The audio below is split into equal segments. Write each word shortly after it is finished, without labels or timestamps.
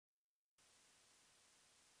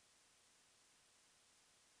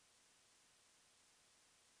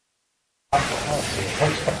Good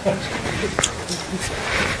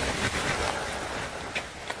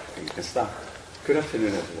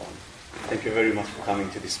afternoon, everyone. Thank you very much for coming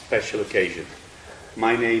to this special occasion.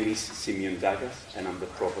 My name is Simeon Dagas, and I'm the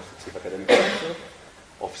Prof of the Chief Academic Officer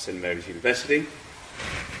of St. Mary's University.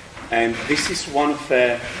 And this is one of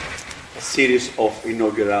a series of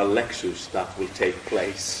inaugural lectures that will take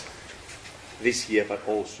place this year, but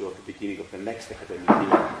also at the beginning of the next academic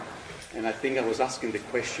year. And I think I was asking the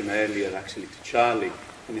question earlier, actually, to Charlie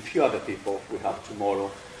and a few other people we have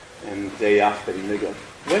tomorrow and the day after in Inaugural.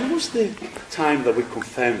 When was the time that we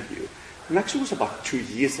confirmed you? And actually it was about 2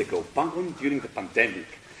 years ago, back during the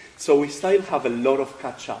pandemic. So we still have a lot of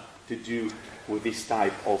catch-up to do with this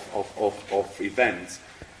type of events.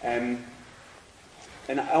 And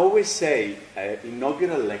I always say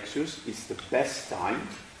inaugural lectures is the best time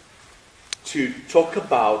to talk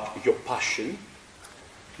about your passion,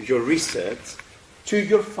 your research, to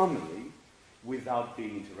your family without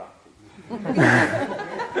being interrupted.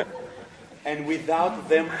 And without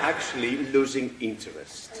them actually losing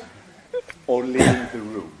interest or leaving the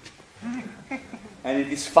room. And it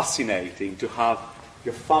is fascinating to have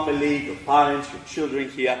your family, your parents, your children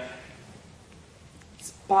here,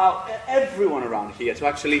 everyone around here to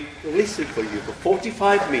actually listen for you for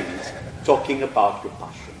 45 minutes talking about your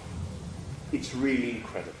passion. It's really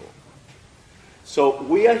incredible. So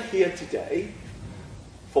we are here today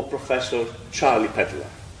for Professor Charlie Pedlar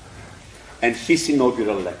and his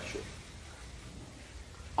inaugural lecture.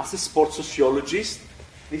 As a sports sociologist,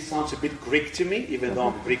 this sounds a bit Greek to me, even though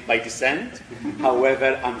I'm Greek by descent.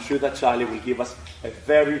 However, I'm sure that Charlie will give us a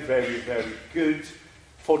very, very, very good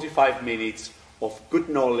 45 minutes of good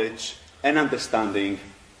knowledge and understanding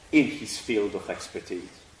in his field of expertise.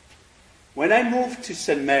 When I moved to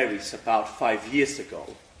St. Mary's about 5 years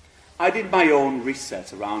ago, I did my own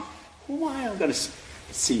research around who am I going to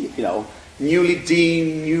see, newly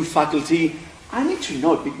dean, new faculty. I need to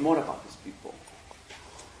know a bit more about these people.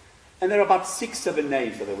 And there are about 6, 7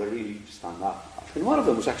 names that were really stand out. And one of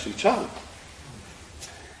them was actually Charlie.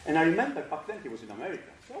 And I remember back then he was in America.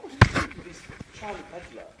 So I was listening to this Charlie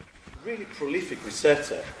Pedlar, really prolific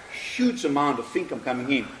researcher, huge amount of income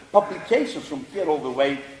coming in, publications from here all the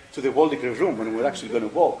way to the Waldegrave room when we were actually going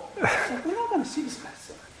to walk. So we're not going to see this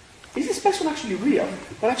person. Is this person actually real?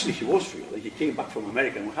 Well, actually he was real. He came back from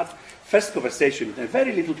America and we had first conversation in a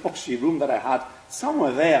very little boxy room that I had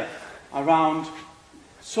somewhere there around,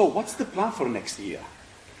 so what's the plan for next year?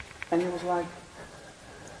 And he was like,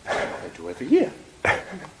 I do every year,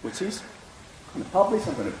 which is, I'm going to publish,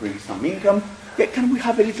 I'm going to bring some income. Yeah, can we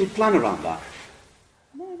have a little plan around that?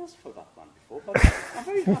 No, I asked for that plan before, but I'm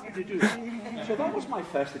very happy to do it. So that was my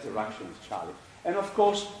first interaction with Charlie. And of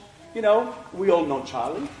course, we all know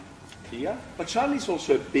Charlie here, but Charlie is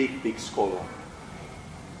also a big, big scholar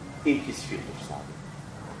in his field of study.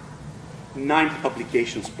 90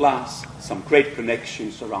 publications plus, some great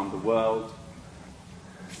connections around the world.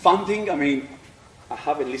 Funding, I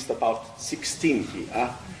have at least about 16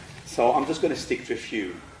 here, so I'm just going to stick to a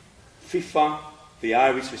few. FIFA, the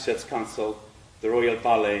Irish Research Council, the Royal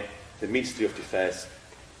Ballet, the Ministry of Defence,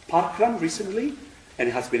 Parkrun recently, and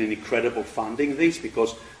it has been an incredible funding this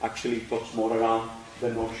because actually it talks more around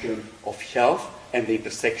the notion of health and the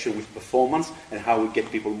intersection with performance and how we get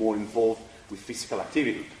people more involved with physical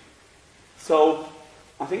activity. So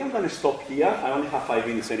I think I'm going to stop here. I only have 5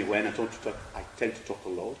 minutes anyway, and I tend to talk a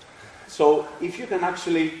lot. So if you can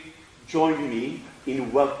actually join me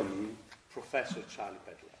in welcoming Professor Charlie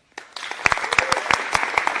Pedlar.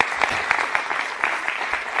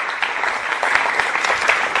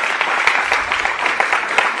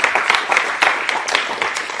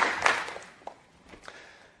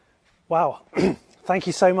 Wow, thank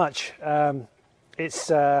you so much. It's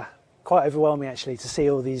quite overwhelming actually to see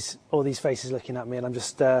all these faces looking at me, and I'm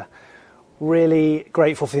just really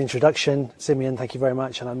grateful for the introduction. Simeon, thank you very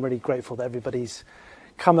much, and I'm really grateful that everybody's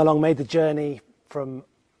come along, made the journey from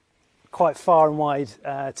quite far and wide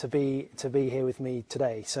to be here with me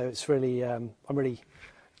today. So it's really, I'm really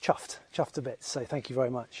chuffed a bit. So thank you very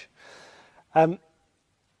much.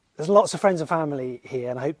 There's lots of friends and family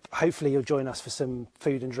here, and hopefully you'll join us for some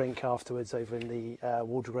food and drink afterwards over in the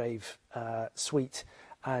Waldegrave suite,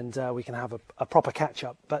 and we can have a proper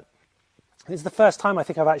catch-up. But it's the first time I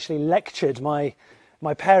think I've actually lectured my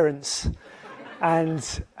parents,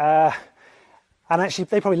 and actually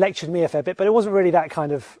they probably lectured me a fair bit, but it wasn't really that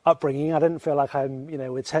kind of upbringing. I didn't feel like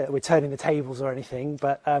we're turning the tables or anything.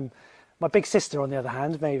 But my big sister, on the other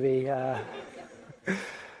hand, maybe.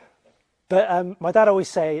 But my dad always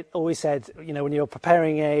said, when you're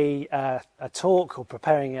preparing a talk or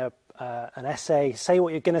preparing an essay, say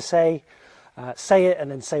what you're going to say, say it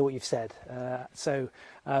and then say what you've said.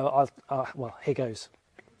 Well, here goes.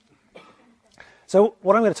 So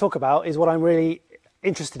what I'm going to talk about is what I'm really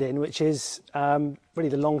interested in, which is really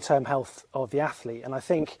the long-term health of the athlete. And I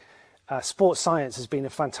think sports science has been a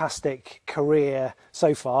fantastic career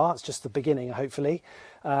so far. It's just the beginning, hopefully.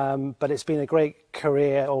 But it's been a great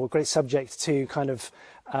career or a great subject to kind of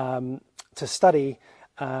to study,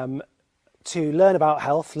 to learn about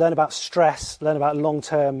health, learn about stress, learn about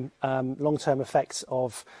long-term effects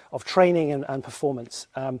of training and performance.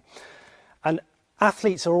 And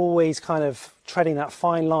athletes are always kind of treading that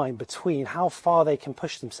fine line between how far they can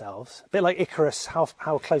push themselves. A bit like Icarus,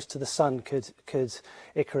 how close to the sun could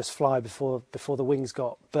Icarus fly before the wings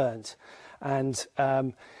got burnt, and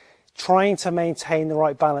trying to maintain the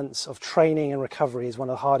right balance of training and recovery is one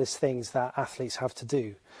of the hardest things that athletes have to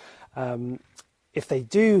do. If they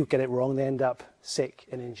do get it wrong, they end up sick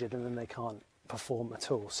and injured, and then they can't perform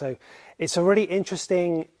at all. So it's a really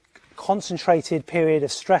interesting, concentrated period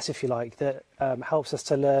of stress, if you like, that helps us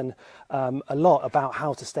to learn a lot about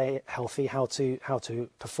how to stay healthy, how to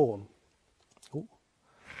perform. Ooh,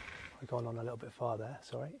 I've gone on a little bit far there,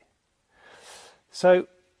 sorry. So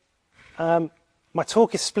my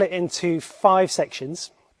talk is split into 5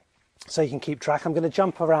 sections, so you can keep track. I'm going to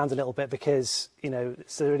jump around a little bit because,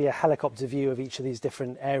 it's really a helicopter view of each of these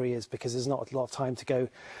different areas because there's not a lot of time to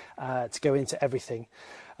go into everything.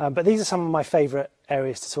 But these are some of my favourite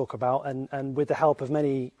areas to talk about, and with the help of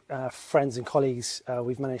many friends and colleagues,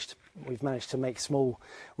 we've managed to make small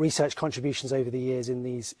research contributions over the years in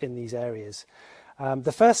these areas.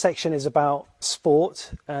 The first section is about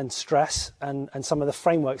sport and stress and some of the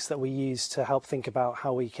frameworks that we use to help think about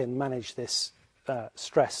how we can manage this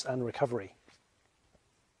stress and recovery.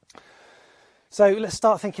 So let's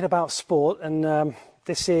start thinking about sport, and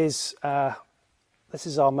this is our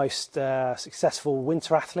most successful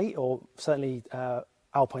winter athlete, or certainly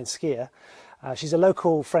alpine skier. She's a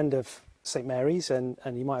local friend of St Mary's, and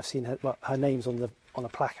you might have seen her name's on a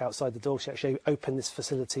plaque outside the door. She actually opened this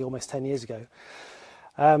facility almost 10 years ago.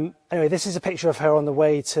 Anyway, this is a picture of her on the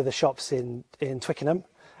way to the shops in Twickenham.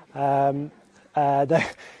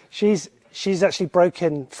 She's actually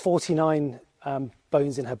broken 49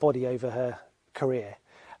 bones in her body over her career,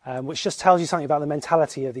 which just tells you something about the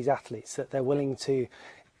mentality of these athletes, that they're willing to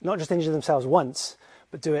not just injure themselves once,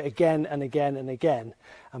 but do it again and again and again,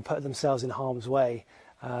 and put themselves in harm's way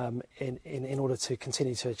in order to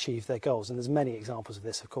continue to achieve their goals. And there's many examples of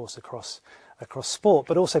this, of course, across sport,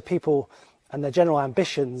 but also people and their general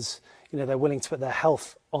ambitions. They're willing to put their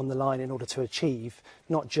health on the line in order to achieve,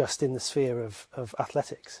 not just in the sphere of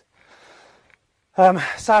athletics.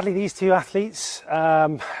 Sadly, these 2 athletes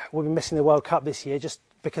will be missing the World Cup this year just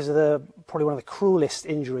because of probably one of the cruelest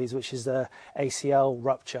injuries, which is the ACL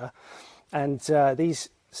rupture. And these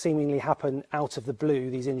seemingly happen out of the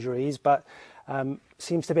blue, these injuries, but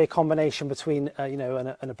seems to be a combination between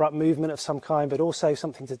an abrupt movement of some kind, but also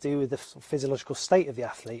something to do with the physiological state of the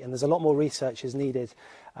athlete. And there's a lot more research is needed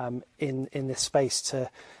in this space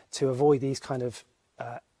to avoid these kind of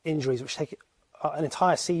injuries, which take an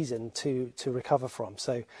entire season to recover from.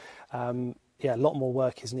 So a lot more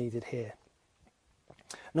work is needed here.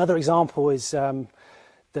 Another example is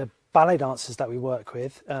the ballet dancers that we work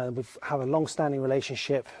with. We have a long-standing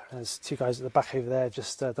relationship. There's 2 guys at the back over there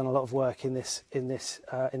just done a lot of work in this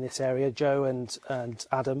area, Joe and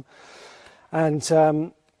Adam. And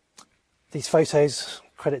these photos,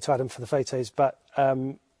 credit to Adam for the photos, but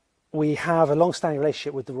we have a long-standing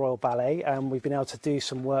relationship with the Royal Ballet, and we've been able to do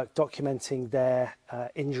some work documenting their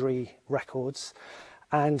injury records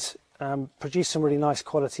and produce some really nice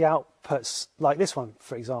quality outputs like this one,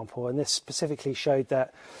 for example. And this specifically showed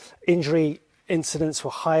that injury incidents were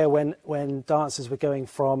higher when dancers were going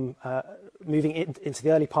from moving into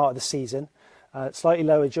the early part of the season, slightly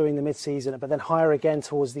lower during the mid-season, but then higher again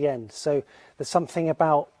towards the end. So there's something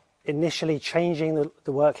about initially changing the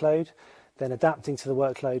workload, then adapting to the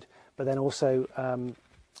workload, but then also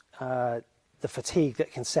the fatigue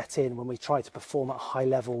that can set in when we try to perform at a high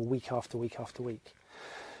level week after week after week.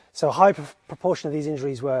 So a high proportion of these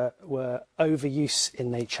injuries were overuse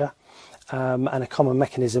in nature, and a common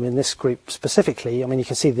mechanism in this group specifically. I mean, you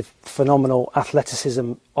can see the phenomenal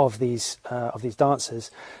athleticism of these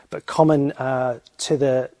dancers, but a common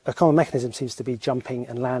mechanism seems to be jumping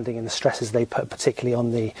and landing, and the stresses they put particularly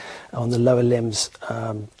on the lower limbs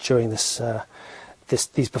during these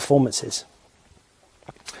performances.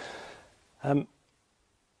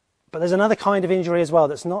 But there's another kind of injury as well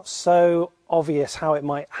that's not so obvious how it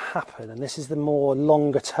might happen, and this is the more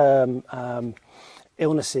longer term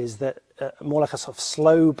illnesses that more like a sort of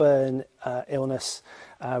slow burn illness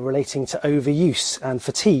relating to overuse and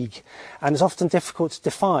fatigue, and it's often difficult to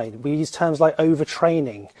define. We use terms like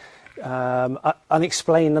overtraining,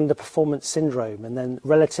 unexplained underperformance syndrome, and then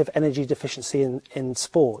relative energy deficiency in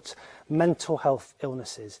sport, mental health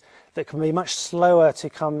illnesses that can be much slower to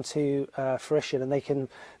come to fruition, and they can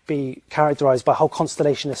be characterized by a whole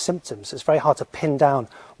constellation of symptoms. It's very hard to pin down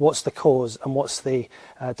what's the cause and what's the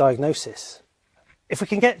diagnosis. If we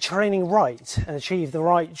can get training right and achieve the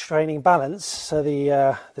right training balance, so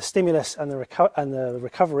the stimulus and the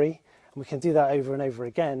recovery, and we can do that over and over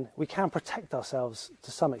again, we can protect ourselves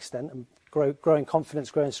to some extent and grow in confidence,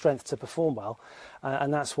 grow in strength to perform well,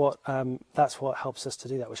 and that's what helps us to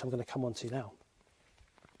do that, which I'm going to come on to now.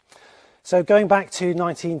 So going back to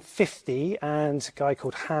 1950, and a guy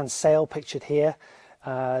called Hans Sale pictured here,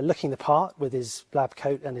 looking the part with his lab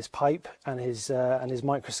coat and his pipe and his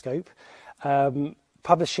microscope,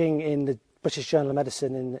 publishing in the British Journal of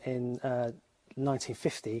Medicine in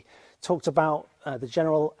 1950, talked about the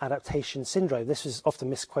general adaptation syndrome. This was often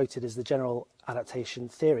misquoted as the general adaptation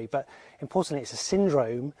theory, but importantly, it's a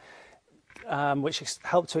syndrome which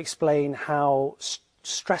helped to explain how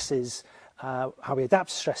stresses, how we adapt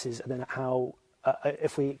to stresses, and then how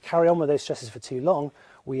if we carry on with those stresses for too long,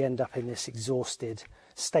 we end up in this exhausted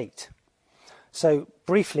state. So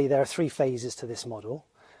briefly, there are three phases to this model.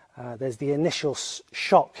 There's the initial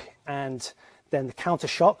shock and then the counter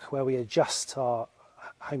shock, where we adjust our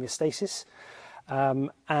homeostasis,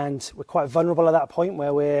 and we're quite vulnerable at that point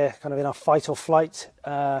where we're kind of in our fight or flight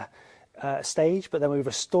stage, but then we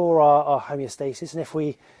restore our homeostasis, and if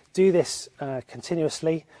we do this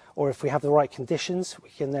continuously, or if we have the right conditions, we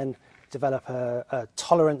can then develop a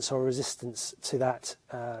tolerance or resistance to that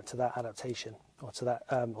adaptation or to that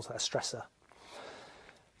stressor.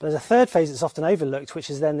 But there's a third phase that's often overlooked, which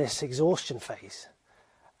is then this exhaustion phase,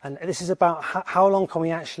 and this is about how long can we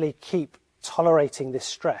actually keep tolerating this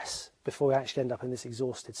stress before we actually end up in this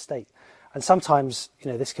exhausted state. And sometimes,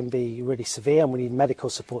 this can be really severe and we need medical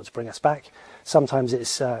support to bring us back. Sometimes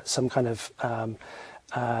it's some kind of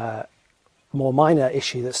more minor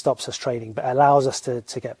issue that stops us training but allows us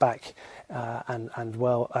to get back and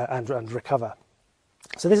recover.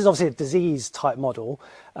 So this is obviously a disease type model,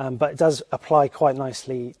 but it does apply quite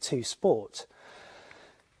nicely to sport.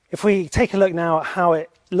 If we take a look now at how it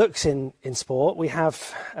looks in sport, we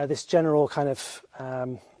have this general kind of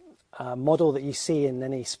model that you see in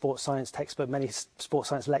any sports science textbook. Many sports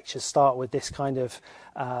science lectures start with this kind of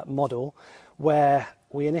model, where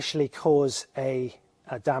we initially cause a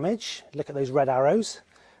damage. Look at those red arrows,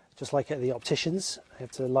 just like at the opticians. I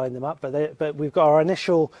have to line them up, but we've got our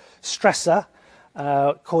initial stressor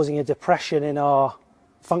causing a depression in our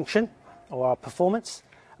function or our performance.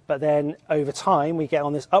 But then over time, we get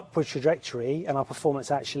on this upward trajectory and our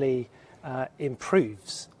performance actually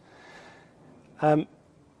improves.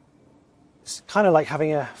 It's kind of like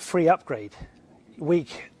having a free upgrade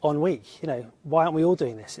week on week. Why aren't we all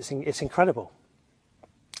doing this? It's incredible.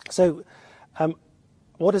 So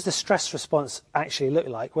what does the stress response actually look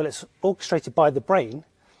like? Well, it's orchestrated by the brain.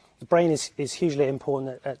 The brain is hugely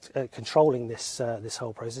important at controlling this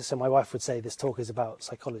whole process. So my wife would say this talk is about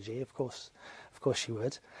psychology. Of course she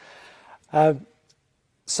would.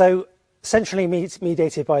 So centrally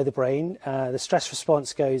mediated by the brain, the stress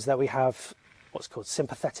response goes that we have what's called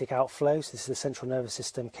sympathetic outflow. So this is the central nervous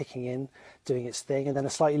system kicking in, doing its thing, and then a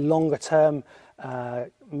slightly longer term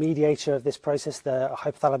mediator of this process, the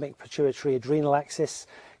hypothalamic pituitary adrenal axis,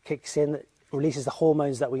 kicks in, releases the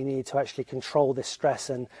hormones that we need to actually control this stress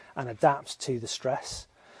and adapt to the stress.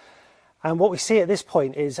 And what we see at this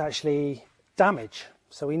point is actually damage.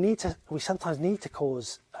 So we sometimes need to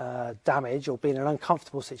cause damage or be in an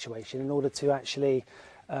uncomfortable situation in order to actually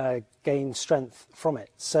gain strength from it.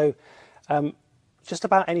 So just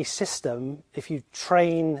about any system, if you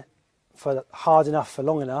train for hard enough for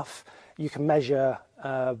long enough, you can measure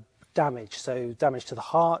damage. So damage to the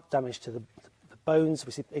heart, damage to the bones,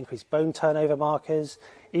 we see increased bone turnover markers,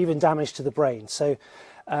 even damage to the brain.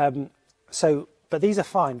 But these are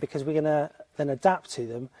fine because we're going to then adapt to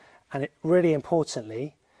them. And really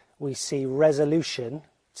importantly, we see resolution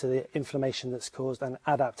to the inflammation that's caused and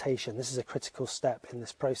adaptation. This is a critical step in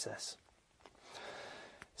this process.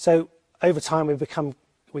 So over time,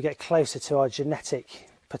 we get closer to our genetic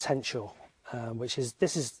potential, which is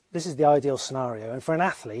this is the ideal scenario. And for an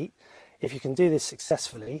athlete, if you can do this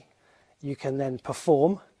successfully, you can then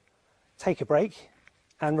perform, take a break,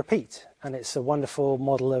 and repeat. And it's a wonderful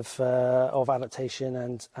model of adaptation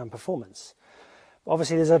and performance.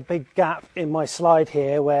 Obviously, there's a big gap in my slide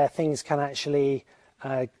here where things can actually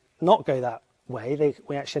not go that way.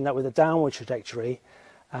 We actually end up with a downward trajectory,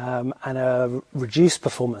 and a reduced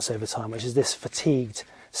performance over time, which is this fatigued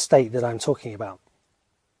state that I'm talking about.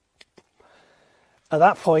 At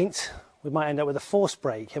that point, we might end up with a forced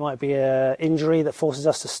break. It might be an injury that forces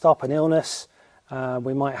us to stop, an illness.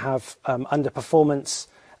 We might have underperformance,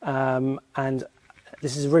 and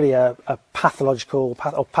this is really a pathological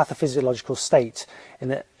or pathophysiological state in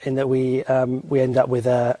that we end up with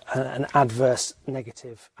an adverse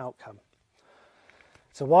negative outcome.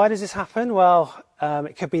 So why does this happen? Well,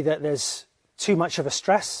 it could be that there's too much of a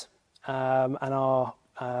stress, and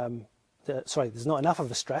there's not enough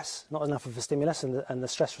of a stress, not enough of a stimulus, and the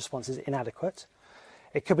stress response is inadequate.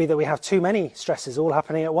 It could be that we have too many stresses all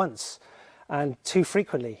happening at once and too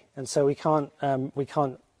frequently, and so we can't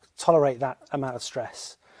tolerate that amount of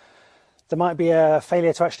stress. There might be a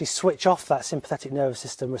failure to actually switch off that sympathetic nervous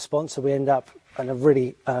system response, so we end up in a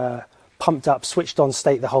really pumped up, switched on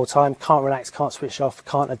state the whole time, can't relax, can't switch off,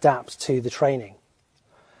 can't adapt to the training.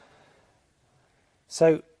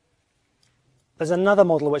 So there's another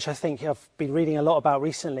model which I think I've been reading a lot about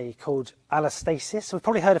recently called allostasis. We've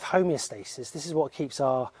probably heard of homeostasis. This is what keeps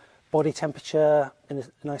our body temperature in a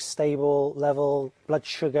nice stable level, blood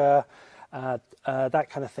sugar, that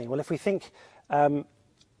kind of thing. Well, if we think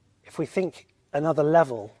another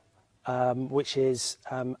level, which is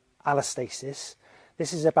allostasis,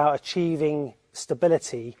 this is about achieving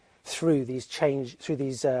stability through these changes.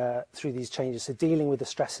 So dealing with the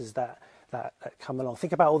stresses that come along.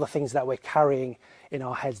 Think about all the things that we're carrying in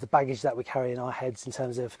our heads, the baggage that we carry in our heads in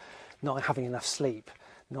terms of not having enough sleep,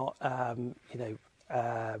 not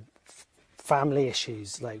family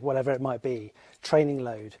issues, like whatever it might be, training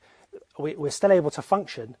load. We're still able to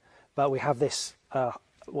function, but we have this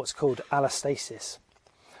what's called allostasis.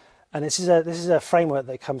 And this is a framework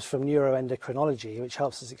that comes from neuroendocrinology, which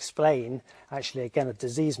helps us explain, actually, again, a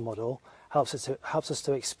disease model, helps us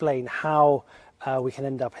to explain how we can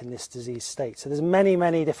end up in this disease state. So there's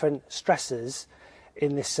many different stressors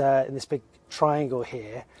in this big triangle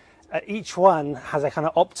here. Each one has a kind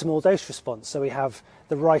of optimal dose response. So we have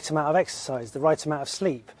the right amount of exercise, the right amount of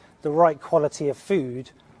sleep, the right quality of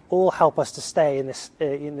food, all help us to stay in this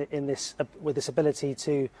with this ability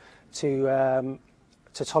to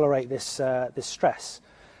tolerate this stress.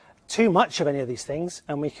 Too much of any of these things,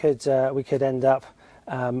 and we could end up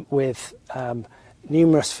with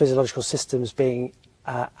numerous physiological systems being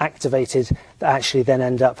activated that actually then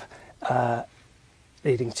end up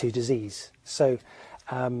leading to disease. So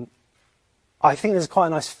I think there's quite a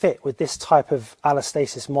nice fit with this type of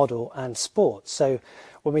allostasis model and sport. So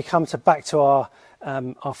when we come back to our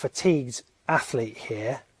fatigued athlete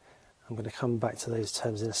here, I'm going to come back to those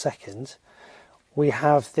terms in a second. We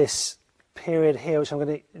have this period here, which I'm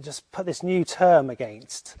going to just put this new term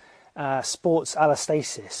against, sports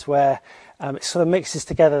allostasis, where it sort of mixes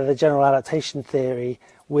together the general adaptation theory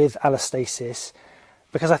with allostasis,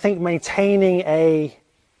 because I think maintaining a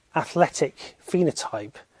athletic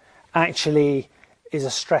phenotype actually is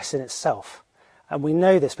a stress in itself. And we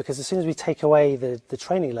know this because as soon as we take away the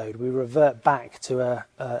training load, we revert back to a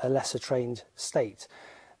lesser trained state.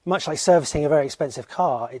 Much like servicing a very expensive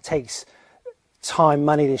car, it takes time,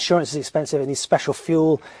 money, the insurance is expensive, it needs special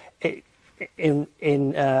fuel. On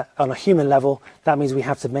a human level, that means we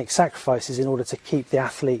have to make sacrifices in order to keep the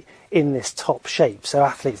athlete in this top shape. So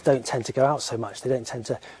athletes don't tend to go out so much, they don't tend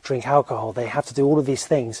to drink alcohol, they have to do all of these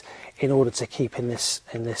things in order to keep in this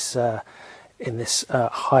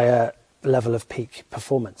higher level of peak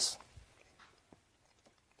performance.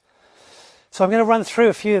 So I'm going to run through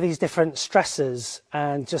a few of these different stressors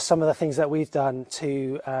and just some of the things that we've done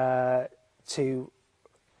to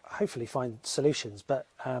hopefully find solutions. But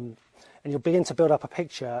and you'll begin to build up a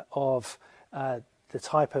picture of the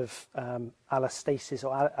type of allostasis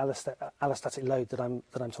or allostatic load that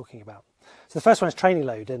I'm talking about. So the first one is training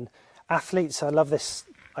load, and athletes. I love this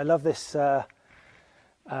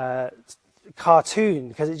cartoon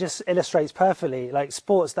because it just illustrates perfectly, like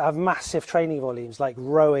sports that have massive training volumes like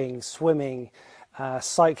rowing, swimming,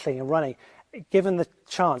 cycling and running. Given the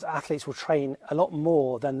chance, athletes will train a lot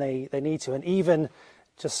more than they need to, and even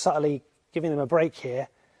just subtly giving them a break here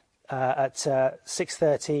at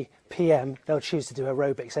 6:30 p.m. they'll choose to do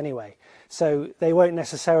aerobics anyway, so they won't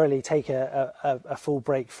necessarily take a full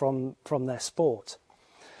break from their sport.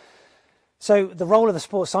 So the role of the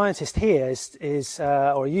sports scientist here is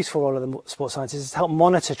or a useful role of the sports scientist is to help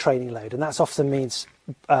monitor training load, and that often means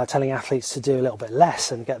telling athletes to do a little bit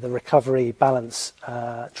less and get the recovery balance,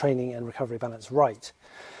 training and recovery balance right.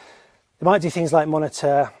 They might do things like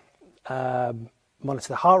monitor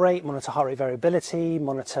the heart rate, monitor heart rate variability,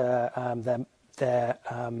 monitor their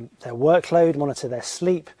workload, monitor their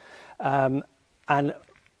sleep, and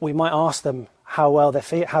we might ask them, how they're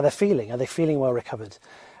feeling. Are they feeling well recovered?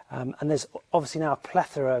 And there's obviously now a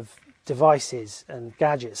plethora of devices and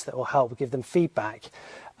gadgets that will help give them feedback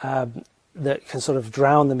that can sort of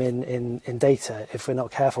drown them in data if we're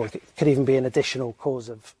not careful. It could even be an additional cause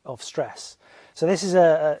of stress. So this is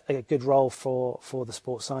a good role for the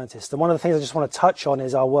sports scientist. And one of the things I just want to touch on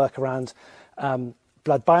is our work around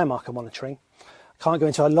blood biomarker monitoring. I can't go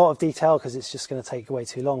into a lot of detail because it's just going to take way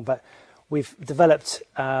too long, but we've developed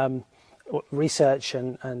research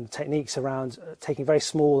and techniques around taking very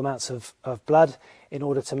small amounts of blood in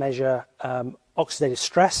order to measure oxidative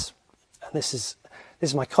stress. And this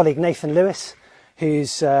is my colleague Nathan Lewis,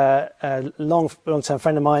 who's a long-term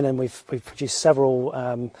friend of mine, and we've produced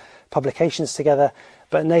several publications together.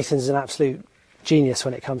 But Nathan's an absolute genius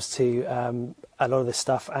when it comes to a lot of this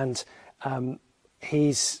stuff, and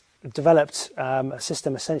he's developed a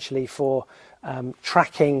system essentially for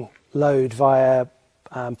tracking load via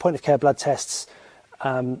point-of-care blood tests,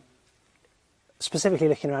 specifically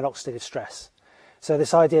looking around oxidative stress. So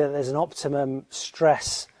this idea that there's an optimum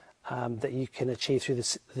stress that you can achieve through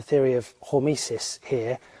the theory of hormesis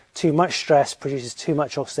here. Too much stress produces too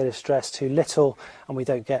much oxidative stress, too little, and we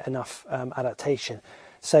don't get enough adaptation.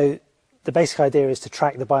 So the basic idea is to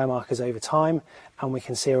track the biomarkers over time, and we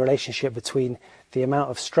can see a relationship between the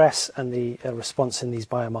amount of stress and the response in these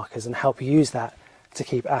biomarkers, and help use that to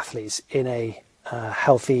keep athletes in a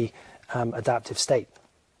healthy, adaptive state.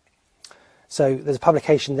 So there's a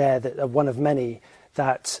publication there, that one of many,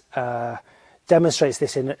 that demonstrates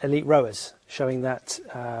this in elite rowers, showing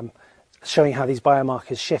how these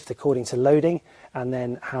biomarkers shift according to loading, and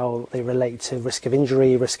then how they relate to risk of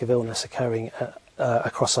injury, risk of illness occurring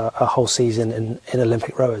across a whole season in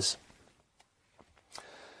Olympic rowers.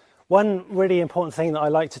 One really important thing that I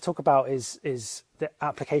like to talk about is the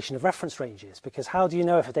application of reference ranges, because how do you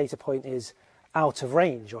know if a data point is out of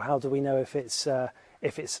range, or how do we know if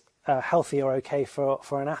it's healthy or okay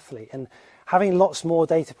for an athlete? And having lots more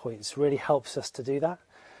data points really helps us to do that.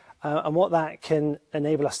 And what that can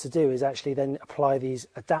enable us to do is actually then apply these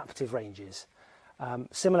adaptive ranges,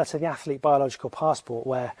 similar to the athlete biological passport,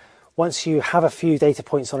 where once you have a few data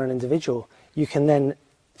points on an individual, you can then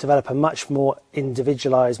develop a much more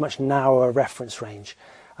individualized, much narrower reference range.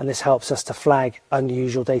 And this helps us to flag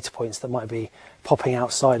unusual data points that might be popping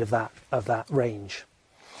outside of that range.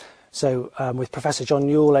 So with Professor John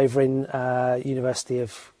Newell over in University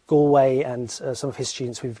of Galway and some of his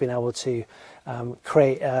students, we've been able to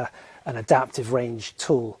create an adaptive range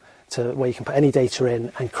tool where you can put any data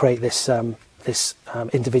in and create this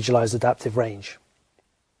individualized adaptive range.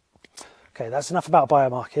 Okay, that's enough about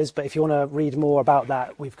biomarkers, but if you want to read more about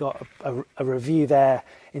that, we've got a review there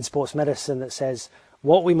in sports medicine that says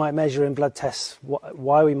what we might measure in blood tests,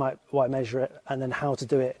 why we might measure it, and then how to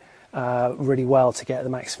do it really well to get the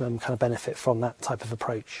maximum kind of benefit from that type of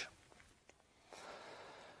approach.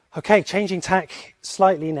 Okay, changing tack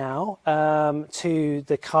slightly now to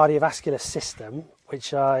the cardiovascular system,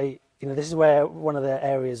 which this is where one of the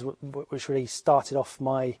areas which really started off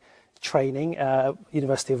my training,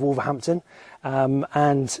 University of Wolverhampton,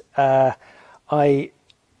 and I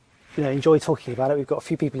enjoy talking about it. We've got a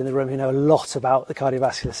few people in the room who know a lot about the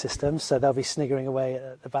cardiovascular system, so they'll be sniggering away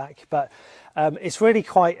at the back. But it's really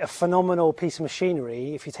quite a phenomenal piece of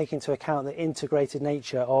machinery if you take into account the integrated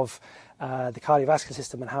nature of the cardiovascular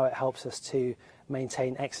system and how it helps us to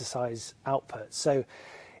maintain exercise output. So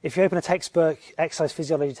if you open a textbook, exercise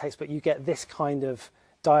physiology textbook, you get this kind of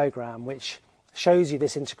diagram which shows you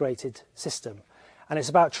this integrated system. And it's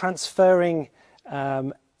about transferring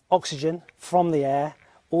oxygen from the air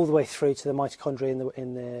all the way through to the mitochondria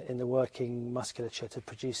in the working musculature to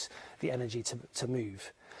produce the energy to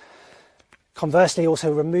move. Conversely,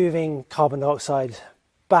 also removing carbon dioxide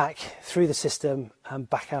back through the system and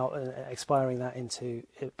back out, and expiring that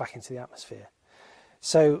back into the atmosphere.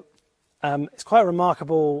 So it's quite a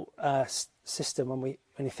remarkable system when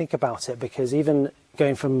you think about it, because even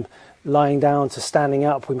going from lying down to standing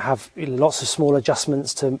up, we have lots of small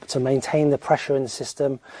adjustments to maintain the pressure in the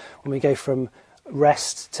system. When we go from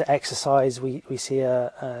rest to exercise, we see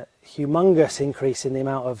a humongous increase in the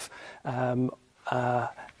amount of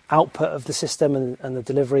output of the system and the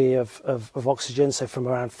delivery of oxygen. So from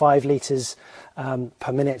around 5 litres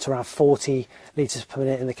per minute to around 40 litres per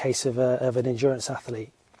minute in the case of an endurance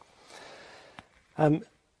athlete.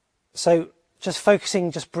 So just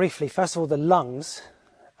focusing just briefly, first of all, the lungs.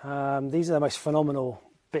 These are the most phenomenal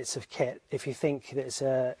bits of kit. If you think that it's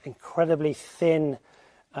an incredibly thin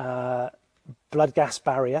blood gas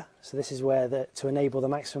barrier, so this is where to enable the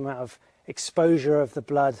maximum amount of exposure of the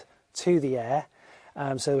blood to the air.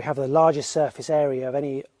 So we have the largest surface area of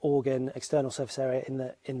any organ, external surface area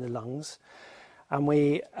in the lungs. and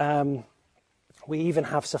we even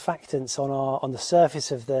have surfactants on the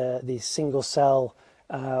surface of these single cell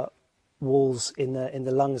walls in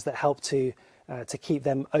the lungs that help to keep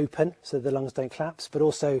them open so the lungs don't collapse, but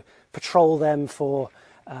also patrol them for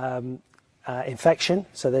infection.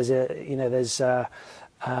 So there's an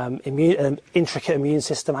intricate immune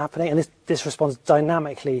system happening, and this responds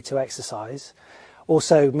dynamically to exercise.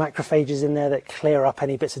 Also, macrophages in there that clear up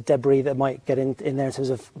any bits of debris that might get in there in terms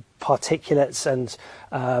of particulates and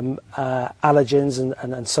allergens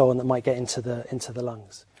and so on that might get into the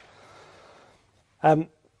lungs.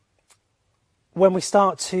 When we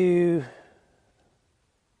start to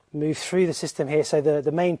move through the system here, so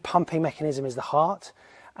the main pumping mechanism is the heart,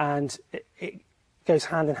 and it goes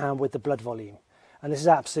hand in hand with the blood volume. And this is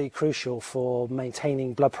absolutely crucial for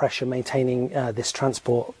maintaining blood pressure, maintaining this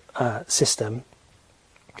transport system.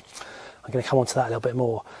 I'm going to come on to that a little bit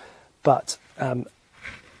more. But I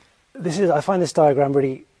find this diagram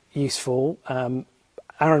really useful.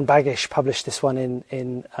 Aaron Baggish published this one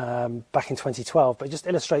back in 2012, but it just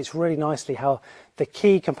illustrates really nicely how the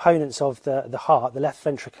key components of the heart, the left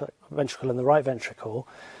ventricle and the right ventricle,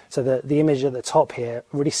 so the image at the top here,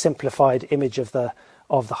 really simplified image of the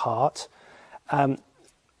heart. The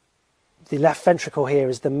left ventricle here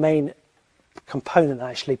is the main component that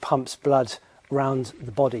actually pumps blood around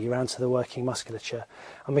the body, around to the working musculature.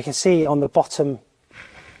 And we can see on the bottom,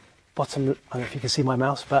 I don't know if you can see my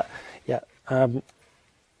mouse, but yeah,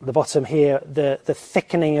 the bottom here, the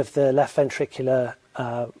thickening of the left ventricular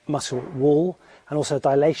muscle wall, and also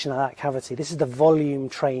dilation of that cavity. This is the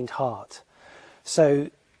volume-trained heart. So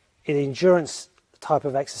in endurance type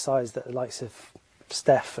of exercise that the likes of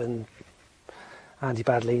Steph and Andy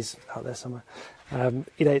Badley's out there somewhere,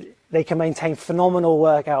 they can maintain phenomenal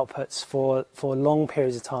work outputs for long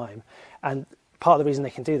periods of time. And part of the reason they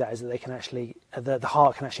can do that is that they can actually, the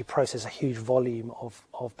heart can actually process a huge volume of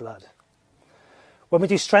blood. When we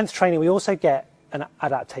do strength training, we also get an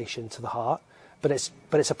adaptation to the heart, but it's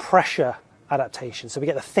a pressure adaptation. So we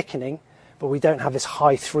get the thickening, but we don't have this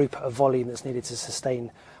high throughput of volume that's needed to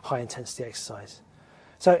sustain high intensity exercise.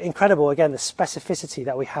 So incredible, again, the specificity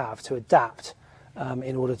that we have to adapt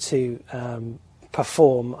in order to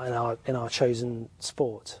perform in our chosen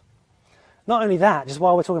sport. Not only that, just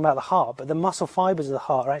while we're talking about the heart, but the muscle fibers of the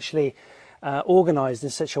heart are actually organized in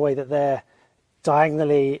such a way that they're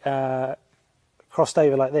diagonally crossed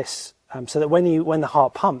over like this, so that when the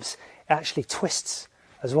heart pumps, it actually twists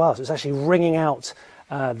as well. So it's actually wringing out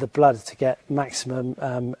the blood to get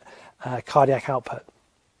maximum cardiac output.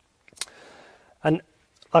 And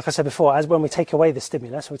like I said before, when we take away the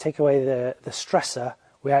stimulus, we take away the stressor,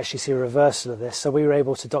 we actually see a reversal of this. So we were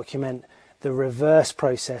able to document the reverse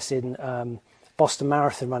process in Boston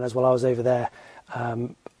Marathon runners while I was over there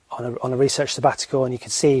on a research sabbatical, and you can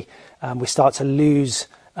see we start to lose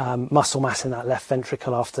muscle mass in that left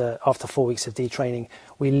ventricle after 4 weeks of detraining.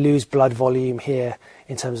 We lose blood volume here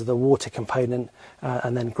in terms of the water component,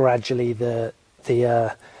 and then gradually the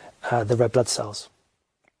red blood cells.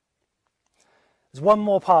 There's one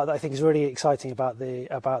more part that I think is really exciting about the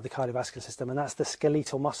cardiovascular system, and that's the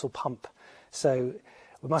skeletal muscle pump. So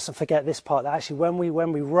we mustn't forget this part, that actually when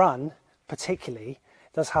we run, particularly,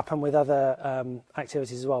 it does happen with other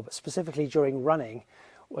activities as well, but specifically during running,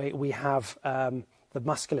 we have the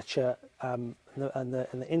musculature and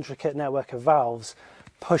the intricate network of valves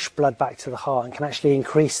push blood back to the heart and can actually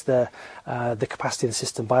increase the capacity of the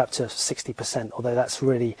system by up to 60%, although that's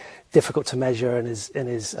really difficult to measure and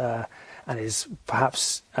is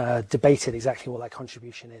perhaps debated exactly what that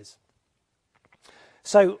contribution is.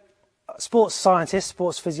 So sports scientists,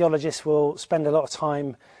 sports physiologists will spend a lot of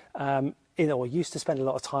time or used to spend a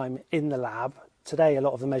lot of time in the lab. Today, a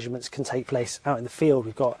lot of the measurements can take place out in the field.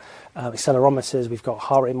 We've got accelerometers, we've got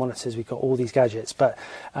heart rate monitors, we've got all these gadgets. But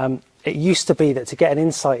it used to be that to get an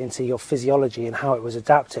insight into your physiology and how it was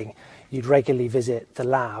adapting, you'd regularly visit the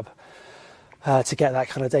lab to get that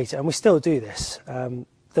kind of data. And we still do this.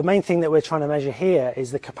 The main thing that we're trying to measure here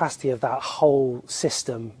is the capacity of that whole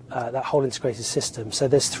system, that whole integrated system. So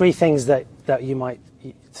there's three things that you might,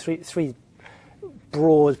 three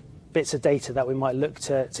broad bits of data that we might look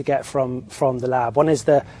to get from the lab. One is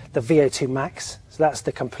the VO2 max. So that's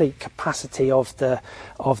the complete capacity of the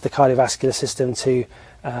cardiovascular system to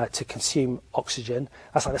consume oxygen.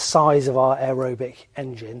 That's like the size of our aerobic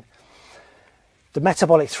engine. The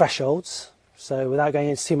metabolic thresholds. So without going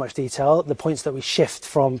into too much detail, the points that we shift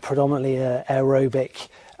from predominantly aerobic,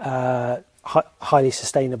 highly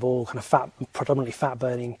sustainable, kind of predominantly fat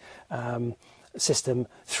burning system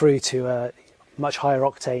through to a much higher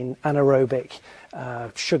octane anaerobic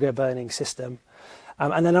sugar burning system,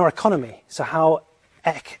 and then our economy. So how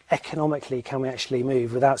economically can we actually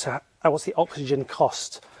move without, so what's the oxygen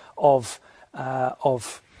cost of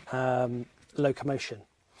locomotion?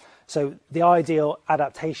 So the ideal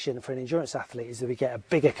adaptation for an endurance athlete is that we get a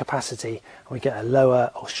bigger capacity and we get a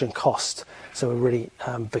lower oxygen cost. So we really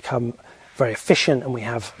become very efficient and we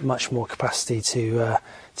have much more capacity to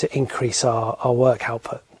increase our work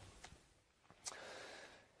output.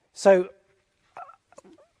 So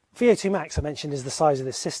VO2 max, I mentioned, is the size of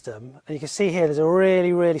this system. And you can see here there's a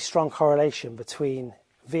really, really strong correlation between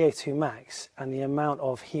VO2 max and the amount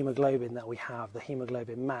of hemoglobin that we have, the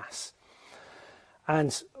hemoglobin mass.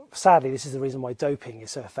 And sadly, this is the reason why doping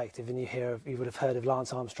is so effective. And you would have heard of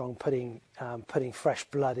Lance Armstrong putting fresh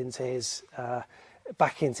blood into his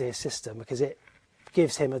back into his system, because it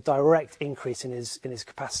gives him a direct increase in his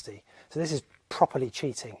capacity. So this is properly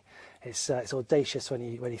cheating. It's audacious when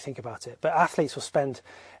you think about it. But athletes will spend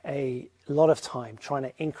a lot of time trying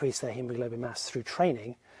to increase their hemoglobin mass through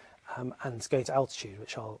training and going to altitude,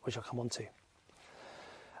 which I'll come on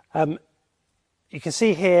to. You can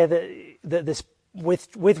see here that this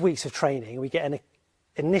with weeks of training, we get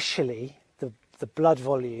initially the blood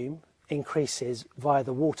volume increases via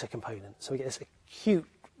the water component. So we get this acute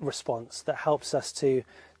response that helps us to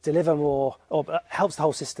deliver more, or helps the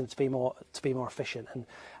whole system to be more efficient.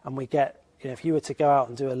 And we get, if you were to go out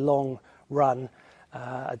and do a long run,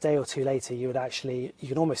 a day or two later, you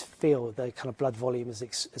can almost feel the kind of blood volume has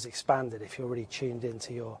expanded if you're really tuned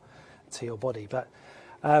into your body. But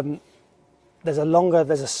there's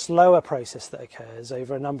a slower process that occurs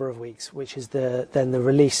over a number of weeks, which is then the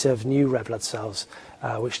release of new red blood cells,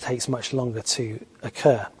 which takes much longer to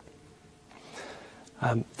occur.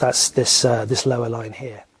 That's this lower line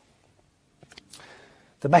here.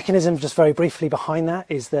 The mechanism, just very briefly behind that,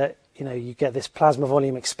 is that you get this plasma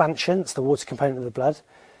volume expansion. It's the water component of the blood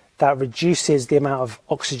that reduces the amount of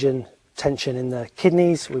oxygen tension in the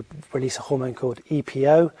kidneys. We release a hormone called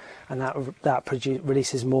EPO, and that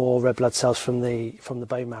releases more red blood cells from the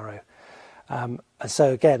bone marrow. And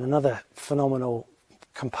so again, another phenomenal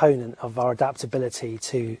component of our adaptability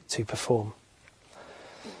to perform.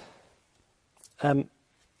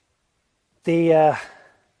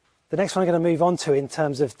 The next one I'm going to move on to in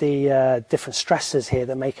terms of the different stressors here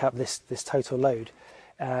that make up this total load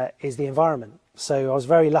is the environment. So I was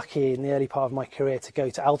very lucky in the early part of my career to go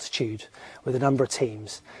to altitude with a number of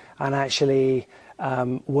teams and actually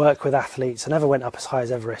work with athletes. I never went up as high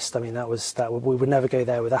as Everest. I mean, we would never go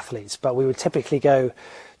there with athletes, but we would typically go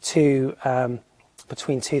to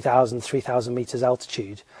between 2,000 and 3,000 meters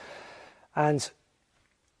altitude. And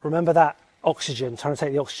remember that oxygen, trying to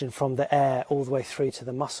take the oxygen from the air all the way through to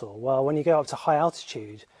the muscle. Well, when you go up to high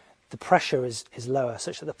altitude, the pressure is lower,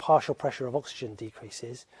 such that the partial pressure of oxygen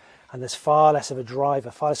decreases, and there's far less of a driver,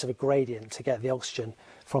 far less of a gradient to get the oxygen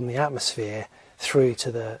from the atmosphere through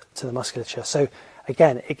to the musculature. So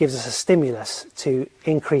again, it gives us a stimulus to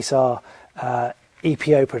increase our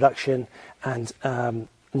EPO production and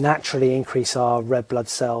naturally increase our red blood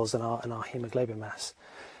cells and our hemoglobin mass.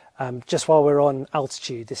 Just while we're on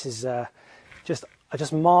altitude, this is I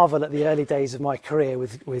just marvel at the early days of my career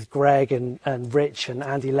with Greg and Rich and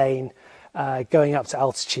Andy Lane going up to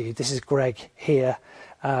altitude. This is Greg here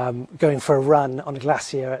going for a run on a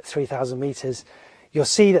glacier at 3,000 meters. You'll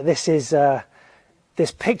see that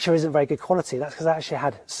this picture isn't very good quality. That's because I actually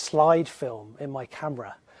had slide film in my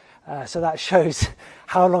camera. So that shows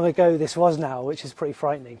how long ago this was now, which is pretty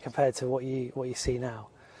frightening compared to what you see now.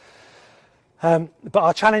 But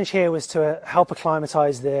our challenge here was to help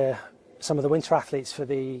acclimatise some of the winter athletes for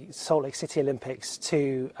the Salt Lake City Olympics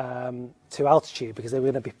to altitude, because they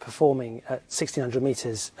were going to be performing at 1,600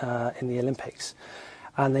 meters in the Olympics,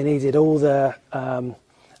 and they needed all the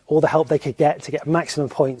help they could get to get maximum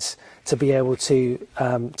points to be able to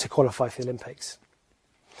qualify for the Olympics.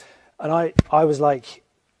 And I was like,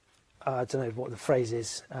 I don't know what the phrase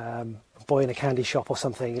is, boy in a candy shop or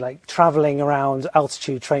something, like traveling around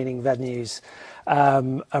altitude training venues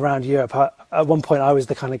around Europe. At one point I was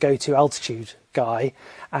the kind of go-to altitude guy,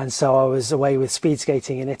 and so I was away with speed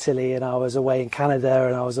skating in Italy, and I was away in Canada,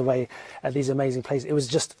 and I was away at these amazing places. It was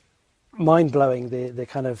just mind-blowing, the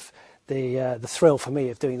kind of the thrill for me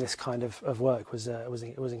of doing this kind of work was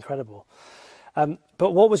incredible.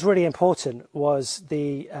 But what was really important was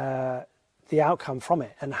the outcome from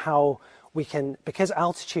it, and how we can, because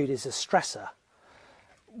altitude is a stressor,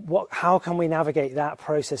 how can we navigate that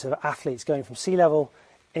process of athletes going from sea level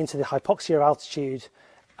into the hypoxia of altitude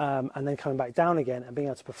and then coming back down again and being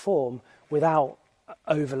able to perform without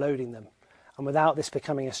overloading them and without this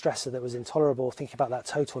becoming a stressor that was intolerable, thinking about that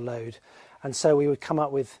total load. And so we would come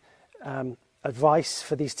up with advice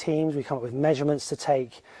for these teams. We come up with measurements to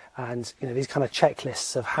take, and these kind of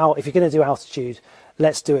checklists of how, if you're going to do altitude,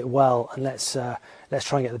 let's do it well, and let's try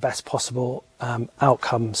and get the best possible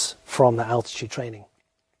outcomes from that altitude training.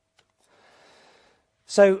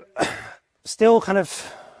 So,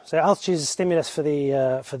 so altitude is a stimulus for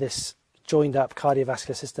this joined up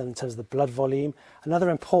cardiovascular system in terms of the blood volume. Another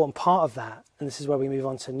important part of that, and this is where we move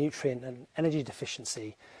on to nutrient and energy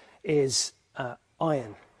deficiency, is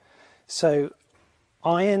iron. So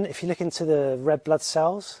iron, if you look into the red blood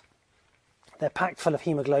cells, they're packed full of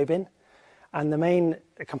hemoglobin, and the main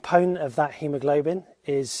component of that hemoglobin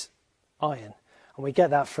is iron, and we get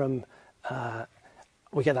that from iron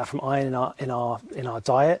in our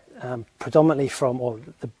diet, predominantly from, or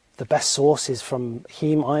the best source is from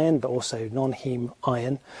heme iron, but also non-heme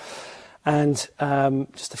iron. And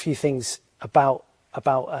just a few things about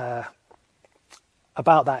that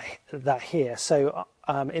here. So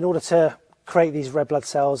in order to create these red blood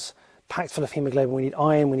cells packed full of hemoglobin, we need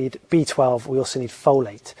iron, we need B12, we also need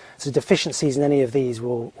folate. So deficiencies in any of these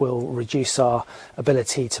will reduce our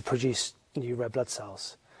ability to produce new red blood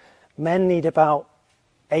cells. Men need about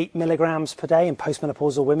 8 milligrams per day, and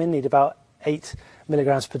postmenopausal women need about 8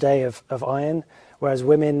 milligrams per day of iron, whereas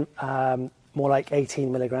women more like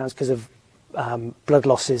 18 milligrams because of blood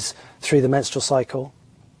losses through the menstrual cycle.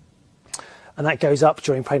 And that goes up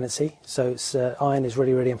during pregnancy, so iron is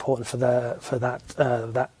really, really important for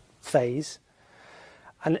that phase.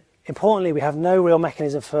 And importantly, we have no real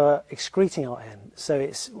mechanism for excreting iron. So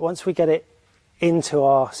it's, once we get it into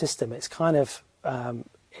our system, it's kind of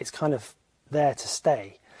there to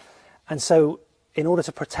stay. And so, in order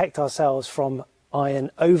to protect ourselves from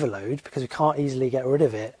iron overload, because we can't easily get rid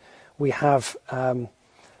of it, we have a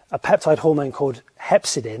peptide hormone called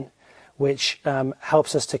hepcidin, which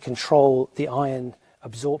helps us to control the iron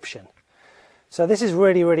absorption. So this is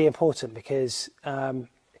really, really important, because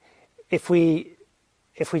if we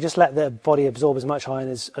just let the body absorb as much iron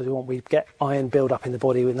as we want, we get iron build up in the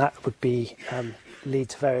body, and that would be lead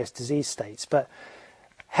to various disease states. But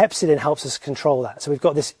hepcidin helps us control that. So we've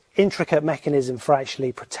got this intricate mechanism for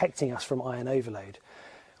actually protecting us from iron overload.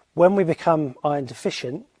 When we become iron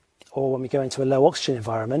deficient, or when we go into a low oxygen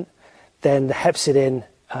environment, then the hepcidin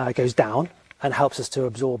goes down and helps us to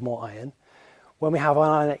absorb more iron. When we have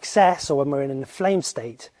iron excess, or when we're in an inflamed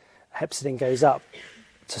state, hepcidin goes up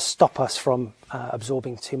to stop us from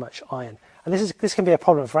absorbing too much iron. And this can be a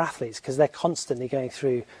problem for athletes, because they're constantly going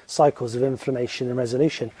through cycles of inflammation and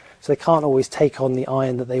resolution, so they can't always take on the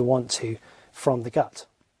iron that they want to from the gut.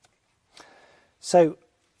 So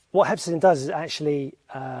what hepcidin does is it actually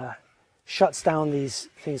shuts down these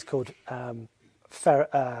things called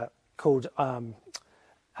ferroportin,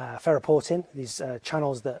 these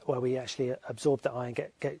channels where we actually absorb the iron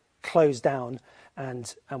get closed down,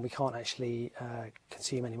 and we can't actually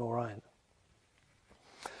consume any more iron.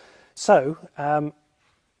 So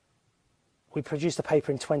we produced a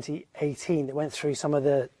paper in 2018 that went through some of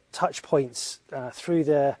the touch points for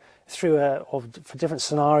different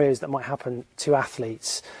scenarios that might happen to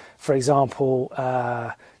athletes. For example,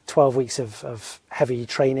 12 weeks of heavy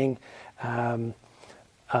training, the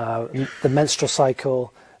menstrual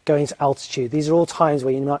cycle, going to altitude. These are all times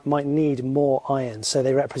where you might need more iron, so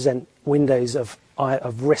they represent windows of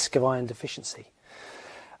risk of iron deficiency.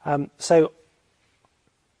 So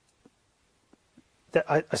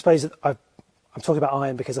I suppose I'm talking about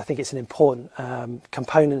iron because I think it's an important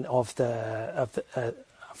component for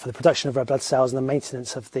the production of red blood cells and the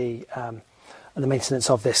maintenance of this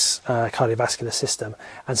cardiovascular system.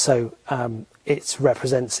 And so it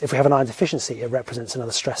represents, if we have an iron deficiency, it represents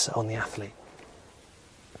another stressor on the athlete.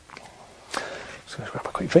 Just going to grab a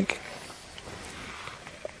quick drink.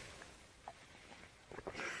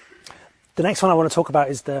 The next one I want to talk about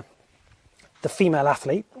is the female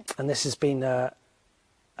athlete, and this has been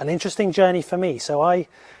an interesting journey for me. So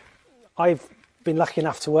I've been lucky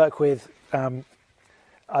enough to work with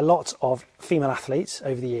a lot of female athletes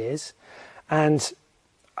over the years, and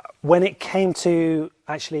when it came to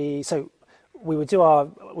actually, so we would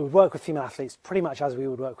work with female athletes pretty much as we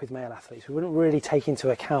would work with male athletes. We wouldn't really take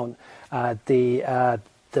into account the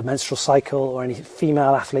menstrual cycle or any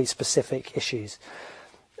female athlete specific issues.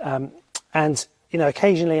 And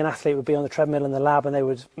occasionally an athlete would be on the treadmill in the lab and they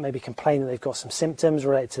would maybe complain that they've got some symptoms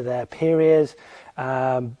related to their period,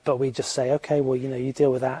 but we just say, okay, well, you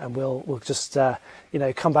deal with that, and we'll just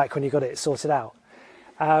come back when you've got it sorted out,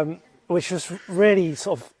 which was really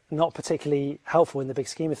sort of not particularly helpful in the big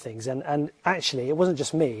scheme of things. And actually, it wasn't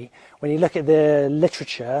just me. When you look at the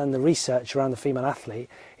literature and the research around the female athlete,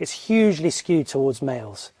 it's hugely skewed towards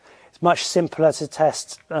males. It's much simpler to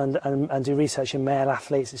test and do research in male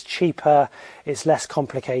athletes. It's cheaper, it's less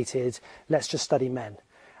complicated. Let's just study men.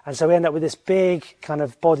 And so we end up with this big kind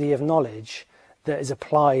of body of knowledge that is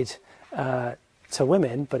applied to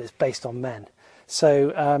women, but it's based on men.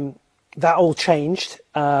 So that all changed,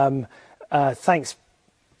 thanks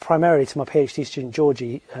primarily to my PhD student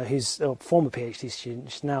Georgie, who's a former PhD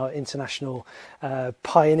student. She's now an international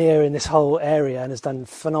pioneer in this whole area and has done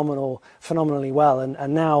phenomenally well.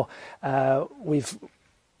 And now we've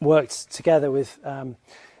worked together with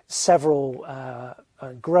several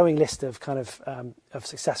a growing list of kind of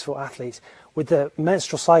successful athletes, with the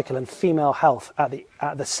menstrual cycle and female health at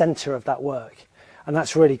the centre of that work. And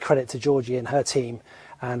that's really credit to Georgie and her team,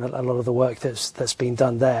 and a lot of the work that's been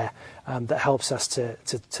done there that helps us to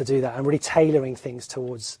do that, and really tailoring things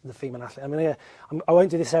towards the female athlete. I won't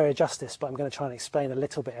do this area justice, but I'm going to try and explain a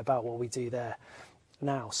little bit about what we do there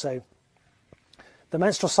now. So the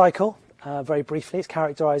menstrual cycle, very briefly, is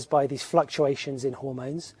characterised by these fluctuations in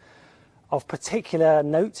hormones. Of particular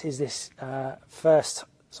note is this first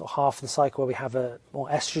sort of half of the cycle where we have a more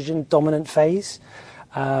estrogen dominant phase,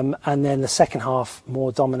 and then the second half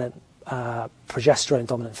more dominant progesterone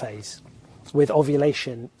dominant phase, with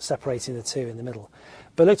ovulation separating the two in the middle.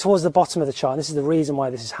 But look towards the bottom of the chart, and this is the reason why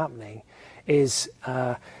this is happening, is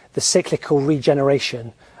the cyclical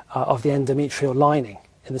regeneration of the endometrial lining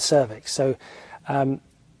in the cervix. So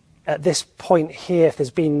at this point here, if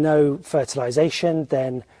there's been no fertilization,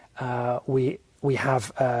 then we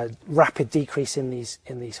have a rapid decrease in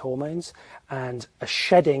these hormones and a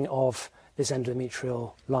shedding of this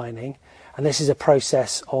endometrial lining. And this is a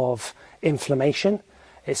process of inflammation.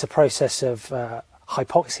 It's a process of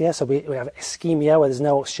hypoxia. So we have ischemia, where there's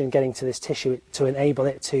no oxygen getting to this tissue to enable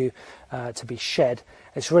it to be shed.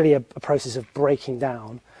 It's really a process of breaking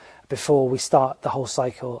down before we start the whole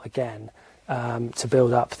cycle again, to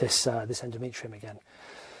build up this endometrium again.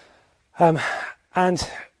 And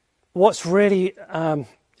what's really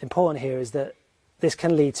important here is that this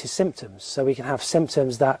can lead to symptoms. So we can have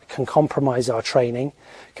symptoms that can compromise our training,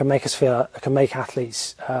 can make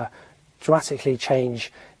athletes dramatically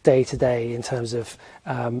change day to day in terms of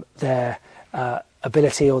their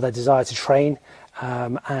ability or their desire to train,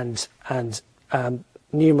 and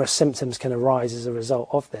numerous symptoms can arise as a result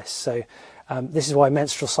of this. So this is why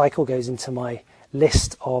menstrual cycle goes into my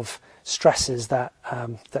list of stresses that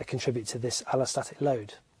contribute to this allostatic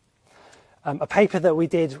load. A paper that we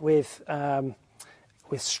did with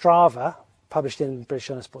Strava, published in British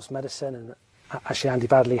Journal of Sports Medicine, and actually Andy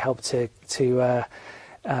Badley helped to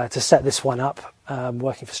set this one up,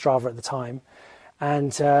 working for Strava at the time,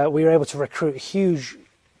 and we were able to recruit a huge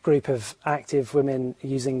group of active women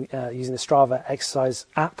using the Strava exercise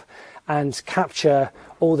app, and capture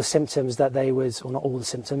all the symptoms that they would, or not all the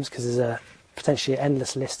symptoms, because there's a potentially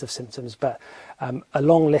endless list of symptoms, but a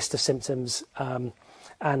long list of symptoms,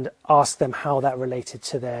 and ask them how that related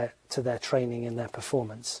to their training and their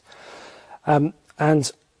performance.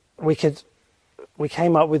 And we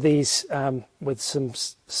came up with these, with some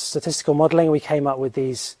statistical modelling. We came up with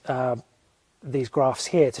these graphs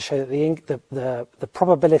here to show that the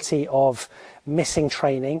probability of missing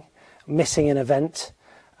training, missing an event,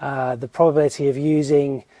 the probability of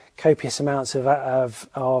using copious amounts of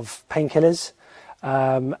painkillers,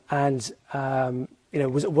 and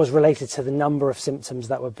was related to the number of symptoms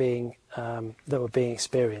that were being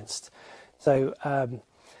experienced. So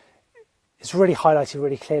it's really highlighted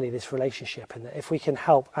really clearly this relationship, and that if we can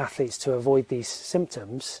help athletes to avoid these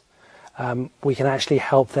symptoms, we can actually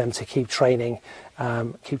help them to keep training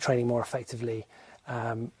more effectively.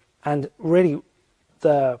 And really,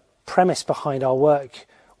 the premise behind our work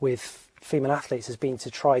with female athletes has been to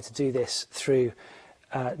try to do this through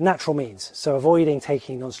natural means. So avoiding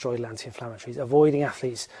taking non-steroidal anti-inflammatories, avoiding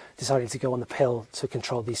athletes deciding to go on the pill to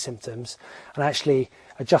control these symptoms, and actually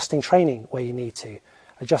adjusting training where you need to,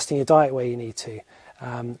 adjusting your diet where you need to,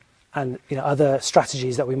 and other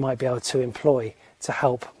strategies that we might be able to employ to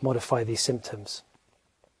help modify these symptoms.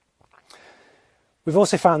 We've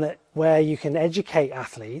also found that where you can educate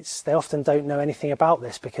athletes, they often don't know anything about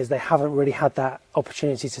this because they haven't really had that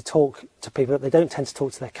opportunity to talk to people. They don't tend to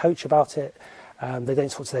talk to their coach about it. They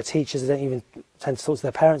don't talk to their teachers. They don't even tend to talk to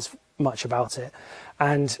their parents much about it.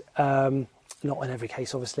 And not in every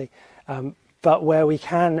case, obviously. But where we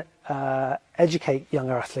can educate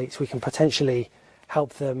younger athletes, we can potentially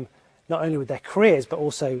help them not only with their careers, but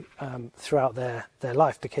also throughout their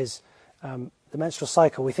life, because the menstrual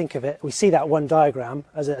cycle, we think of it, we see that one diagram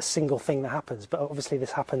as a single thing that happens, but obviously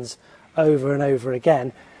this happens over and over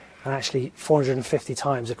again, and actually 450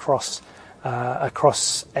 times across an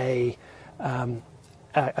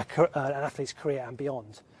athlete's career and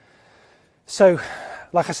beyond. So,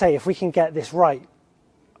 like I say, if we can get this right,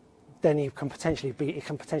 then it can potentially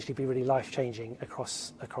be really life-changing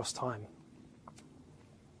across time.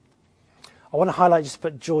 I want to highlight, just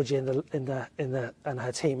put Georgie and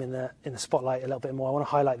her team in the spotlight a little bit more. I want to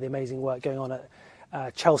highlight the amazing work going on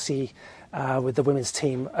at Chelsea with the women's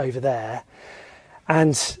team over there,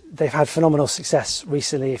 and they've had phenomenal success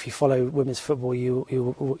recently. If you follow women's football, you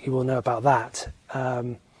will know about that.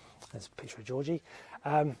 There's a picture of Georgie.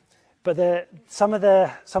 But some of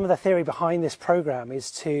the theory behind this program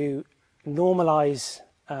is to normalise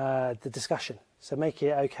the discussion. So make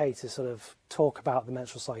it okay to sort of talk about the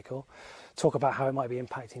menstrual cycle, talk about how it might be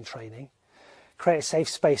impacting training, create a safe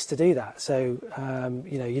space to do that. So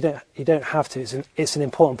you don't have to. It's an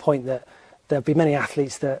important point that there'll be many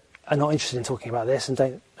athletes that are not interested in talking about this and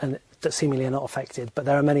that seemingly are not affected, but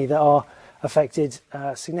there are many that are affected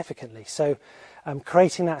significantly. So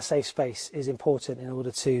creating that safe space is important in order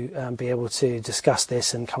to be able to discuss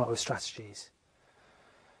this and come up with strategies.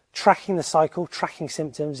 Tracking the cycle, tracking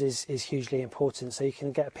symptoms is hugely important, so you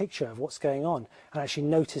can get a picture of what's going on and actually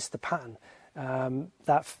notice the pattern.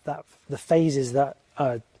 That the phases that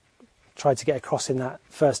I tried to get across in that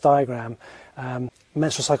first diagram,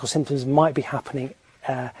 menstrual cycle symptoms might be happening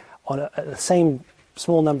at the same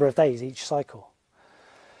small number of days each cycle.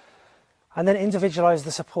 And then individualise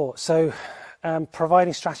the support. So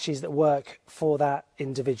providing strategies that work for that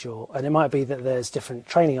individual, and it might be that there's different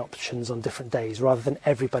training options on different days rather than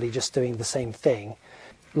everybody just doing the same thing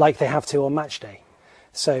like they have to on match day.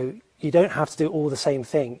 So you don't have to do all the same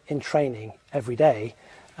thing in training every day,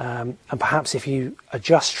 and perhaps if you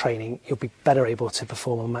adjust training you'll be better able to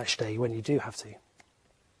perform on match day when you do have to.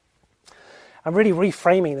 And really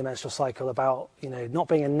reframing the menstrual cycle about not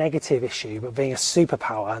being a negative issue but being a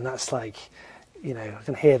superpower, and that's like, I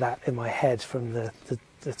can hear that in my head from the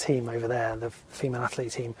team over there, the female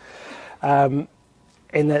athlete team,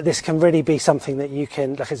 in that this can really be something that you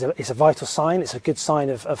can, it's a vital sign, it's a good sign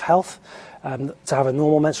of health to have a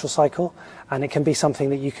normal menstrual cycle, and it can be something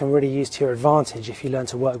that you can really use to your advantage if you learn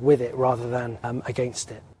to work with it rather than against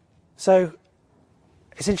it. So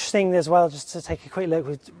it's interesting as well, just to take a quick look,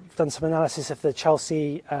 we've done some analysis of the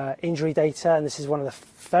Chelsea injury data, and this is one of the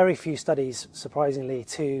very few studies, surprisingly,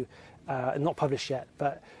 to not published yet,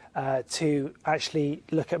 but to actually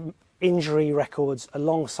look at injury records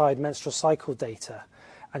alongside menstrual cycle data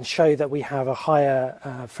and show that we have a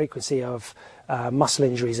higher frequency of muscle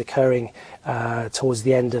injuries occurring towards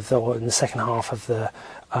the end of in the second half of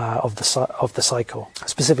the cycle,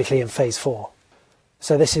 specifically in phase 4.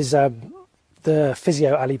 So this is the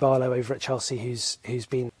physio Ali Barlow over at Chelsea who's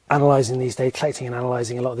been analysing these data, collecting and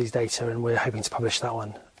analysing a lot of these data, and we're hoping to publish that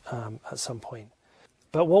one at some point.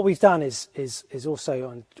 But what we've done is also,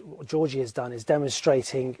 and what Georgie has done, is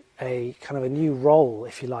demonstrating a kind of a new role,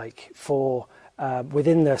 if you like, for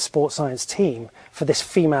within the sports science team for this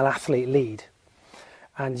female athlete lead.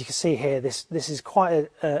 And you can see here, this is quite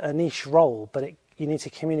a niche role, but you need to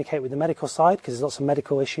communicate with the medical side because there's lots of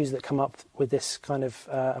medical issues that come up with this kind of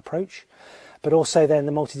approach, but also then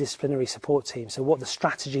the multidisciplinary support team. So what the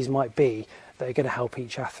strategies might be that are going to help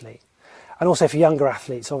each athlete. And also for younger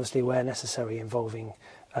athletes, obviously where necessary, involving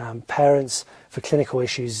parents, for clinical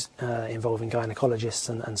issues involving gynecologists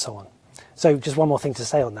and so on. So just one more thing to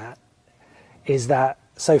say on that is that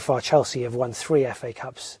so far Chelsea have won 3 FA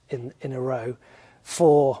Cups in a row,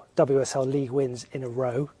 4 WSL League wins in a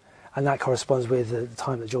row, and that corresponds with the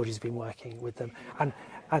time that Georgie's been working with them.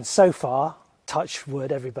 And so far, touch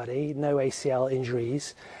wood everybody, no ACL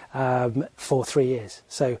injuries for 3 years.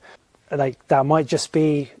 So that might just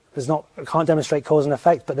be, I can't demonstrate cause and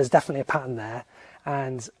effect, but there's definitely a pattern there.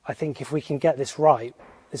 And I think if we can get this right,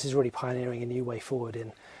 this is really pioneering a new way forward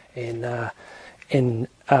in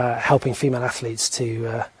helping female athletes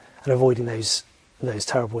to and avoiding those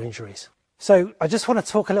terrible injuries. So I just want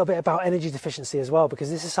to talk a little bit about energy deficiency as well, because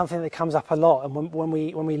this is something that comes up a lot. And when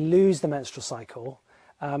we lose the menstrual cycle,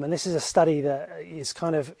 and this is a study that is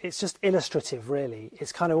it's just illustrative, really.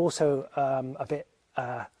 It's kind of also a bit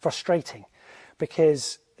frustrating,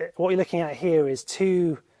 because what you're looking at here is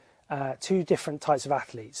two different types of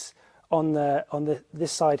athletes. On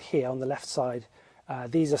this side here, on the left side,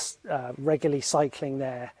 these are regularly cycling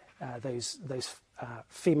those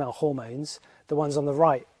female hormones. The ones on the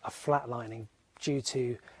right are flatlining due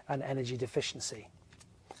to an energy deficiency.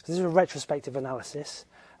 So this is a retrospective analysis,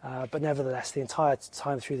 but nevertheless, the entire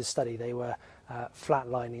time through the study, they were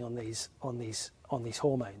flatlining on these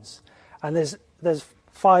hormones. And there's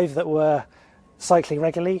 5 that were cycling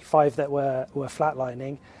regularly, 5 that were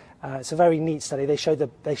flatlining. It's a very neat study. They showed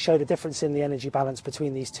a difference in the energy balance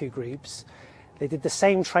between these two groups. They did the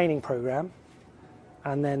same training program,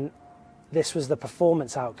 and then this was the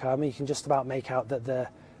performance outcome, you can just about make out that the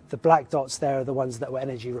black dots there are the ones that were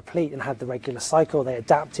energy replete and had the regular cycle. They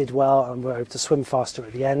adapted well and were able to swim faster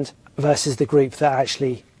at the end, versus the group that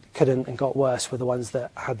actually couldn't and got worse were the ones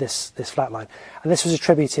that had this flat line. And this was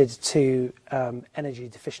attributed to energy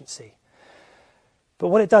deficiency. But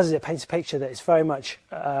what it does is it paints a picture that it's very much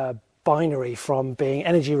binary from being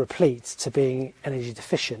energy replete to being energy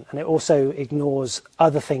deficient, and it also ignores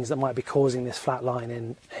other things that might be causing this flat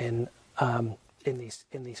line in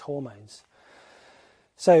these hormones.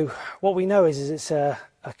 So what we know is it's a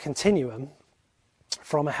continuum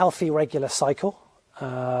from a healthy regular cycle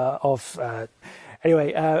of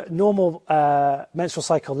normal menstrual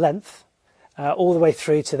cycle length all the way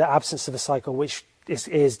through to the absence of a cycle, which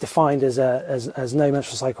is defined as no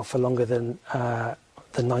menstrual cycle for longer than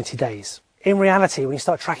 90 days. In reality, when you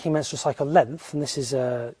start tracking menstrual cycle length, and this is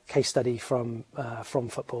a case study from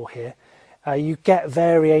football here, you get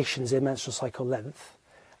variations in menstrual cycle length,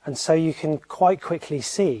 and so you can quite quickly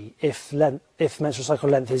see if menstrual cycle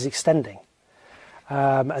length is extending.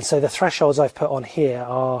 And so the thresholds I've put on here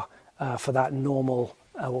are for that normal,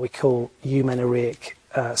 what we call eumenorrheic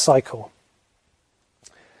cycle.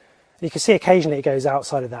 You can see occasionally it goes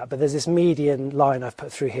outside of that, but there's this median line I've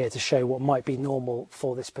put through here to show what might be normal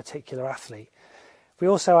for this particular athlete. We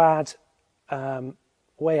also add,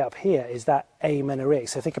 way up here, is that amenorrheic.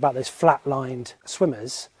 So think about those flat-lined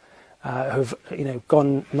swimmers who've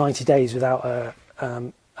gone 90 days without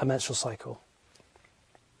a menstrual cycle.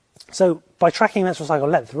 So by tracking menstrual cycle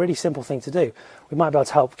length, a really simple thing to do, we might be able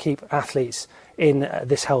to help keep athletes in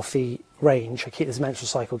this healthy range, or keep this menstrual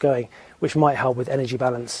cycle going, which might help with energy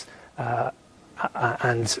balance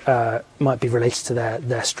and might be related to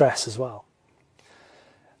their stress as well.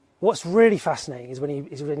 What's really fascinating is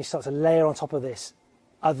when you start to layer on top of this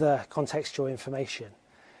other contextual information.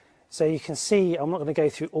 So you can see, I'm not going to go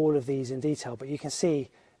through all of these in detail, but you can see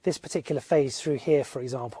this particular phase through here, for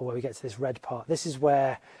example, where we get to this red part. This is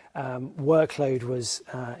where workload was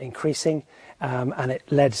increasing, and it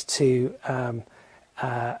led to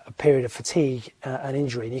a period of fatigue and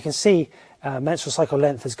injury. And you can see menstrual cycle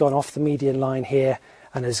length has gone off the median line here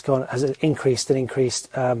and has increased,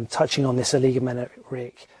 touching on this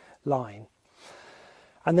oligomenorrheic line.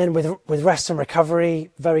 And then with rest and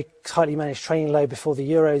recovery, very tightly managed training load before the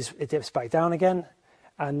Euros, it dips back down again.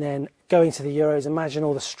 And then going to the Euros, imagine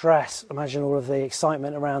all the stress, imagine all of the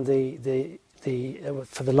excitement around for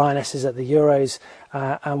the lionesses at the Euros,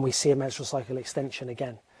 and we see a menstrual cycle extension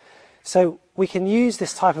again. So we can use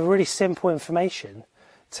this type of really simple information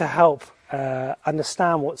to help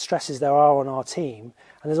understand what stresses there are on our team,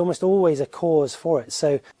 and there's almost always a cause for it.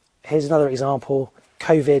 So here's another example: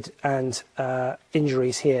 COVID and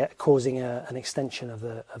injuries here causing an extension of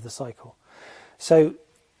the cycle. So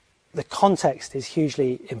the context is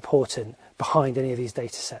hugely important behind any of these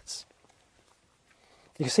data sets.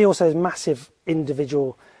 You can see also there's massive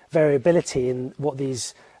individual variability in what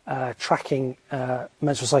these tracking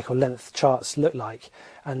menstrual cycle length charts look like,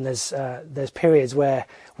 and there's periods where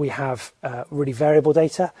we have really variable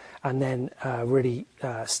data and then really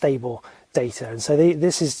stable data, and so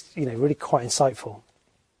this is really quite insightful.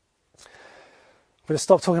 I'm going to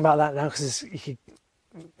stop talking about that now because you could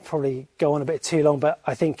probably go on a bit too long, but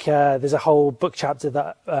I think there's a whole book chapter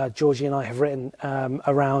that Georgie and I have written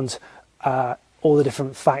around all the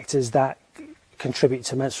different factors that contribute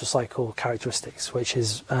to menstrual cycle characteristics, which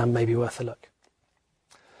is maybe worth a look.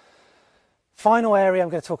 Final area I'm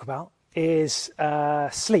going to talk about is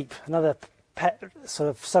sleep, another pet sort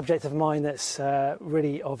of subject of mine that's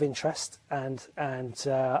really of interest, and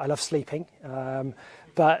I love sleeping,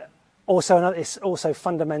 but also it's also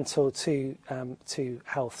fundamental to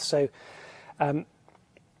health. So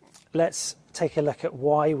let's take a look at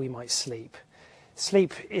why we might sleep.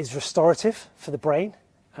 Sleep is restorative for the brain.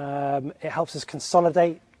 It helps us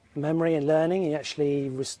consolidate memory and learning. You actually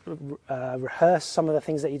rehearse some of the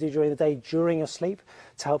things that you do during the day during your sleep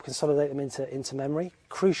to help consolidate them into memory.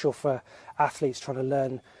 Crucial for athletes trying to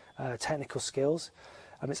learn technical skills.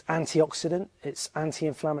 It's antioxidant, it's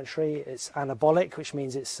anti-inflammatory, it's anabolic, which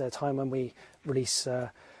means it's a time when we release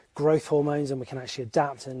growth hormones and we can actually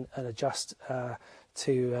adapt and adjust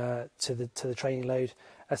to the training load.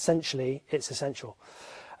 Essentially, it's essential.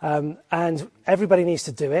 And everybody needs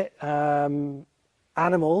to do it.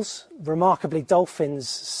 Animals, remarkably, dolphins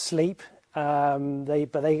sleep,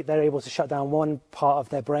 they're able to shut down one part of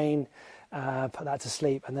their brain, put that to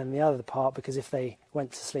sleep, and then the other part, because if they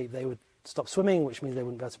went to sleep, they would stop swimming, which means they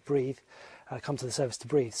wouldn't be able to breathe, come to the surface to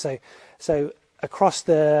breathe. So across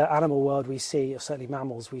the animal world, we see, or certainly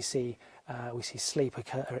mammals, we see sleep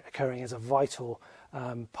occurring as a vital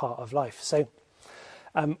part of life. So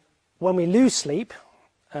when we lose sleep,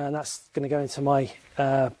 and that's going to go into my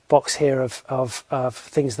box here of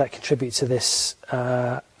things that contribute to this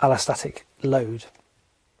allostatic load.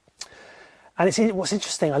 And what's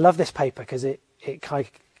interesting, I love this paper because I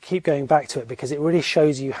keep going back to it because it really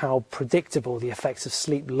shows you how predictable the effects of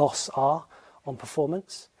sleep loss are on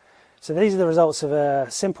performance. So these are the results of a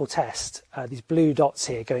simple test, these blue dots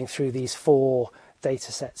here going through these 4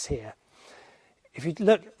 data sets here. If you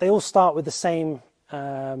look, they all start with the same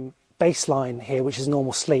baseline here, which is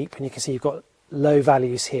normal sleep, and you can see you've got low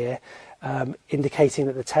values here, indicating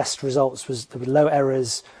that the test results there were low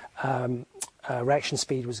errors, reaction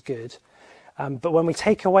speed was good. But when we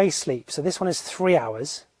take away sleep, so this one is 3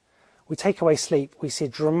 hours, we take away sleep, we see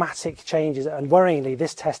dramatic changes, and worryingly,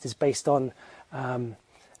 this test is based on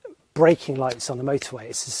braking lights on the motorway.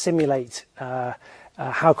 It's to simulate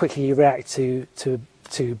how quickly you react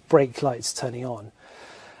to brake lights turning on.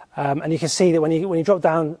 And you can see that when you drop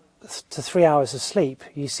down to 3 hours of sleep,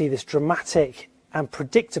 you see this dramatic and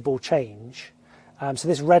predictable change. So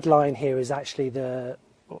this red line here is actually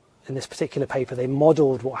in this particular paper, they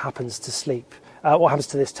modelled what happens to sleep, what happens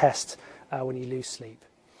to this test when you lose sleep.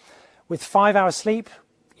 With 5 hours sleep,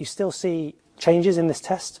 you still see changes in this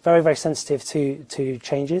test, very, very sensitive to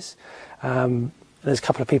changes. There's a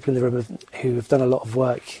couple of people in the room who have done a lot of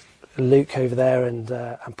work, Luke over there and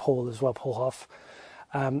Paul as well, Paul Hoff.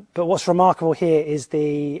 But what's remarkable here is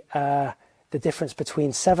the difference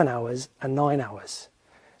between 7 hours and 9 hours.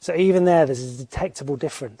 So even there's a detectable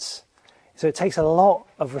difference. So it takes a lot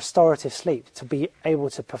of restorative sleep to be able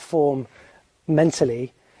to perform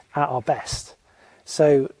mentally at our best.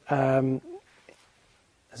 So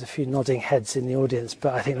there's a few nodding heads in the audience,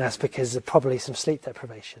 but I think that's because there's probably some sleep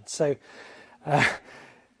deprivation. So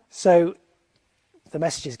the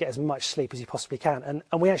message is get as much sleep as you possibly can.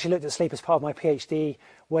 And we actually looked at sleep as part of my PhD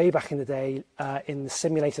way back in the day in the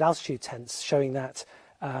simulated altitude tents, showing that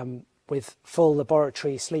with full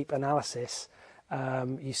laboratory sleep analysis,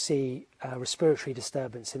 you see respiratory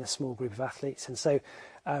disturbance in a small group of athletes. And so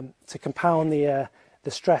to compound the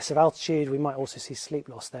stress of altitude, we might also see sleep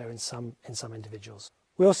loss there in some individuals.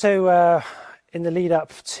 We also, in the lead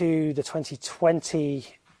up to the 2020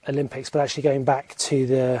 Olympics, but actually going back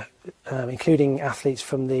to including athletes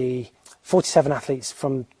from the 47 athletes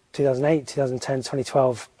from 2008, 2010,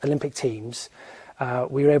 2012 Olympic teams,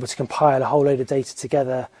 we were able to compile a whole load of data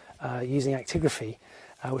together using actigraphy,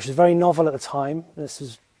 which was very novel at the time. This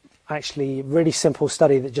was actually a really simple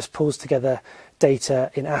study that just pulls together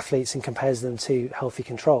data in athletes and compares them to healthy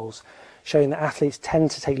controls, showing that athletes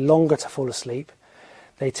tend to take longer to fall asleep,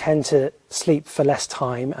 they tend to sleep for less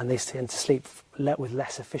time, and they tend to sleep with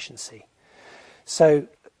less efficiency. So,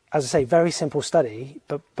 as I say, very simple study,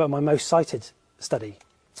 but my most cited study.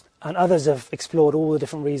 And others have explored all the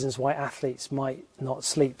different reasons why athletes might not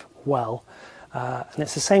sleep well. And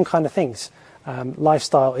it's the same kind of things.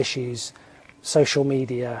 Lifestyle issues, social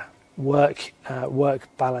media, work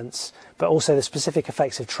balance, but also the specific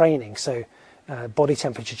effects of training. So body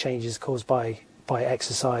temperature changes caused by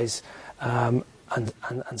exercise, and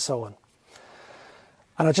so on.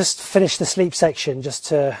 And I'll just finish the sleep section just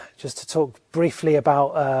to talk briefly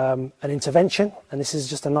about an intervention. And this is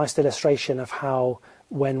just a nice illustration of how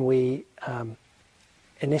when we find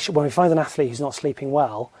an athlete who's not sleeping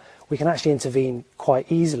well, we can actually intervene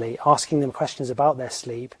quite easily, asking them questions about their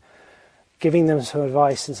sleep, giving them some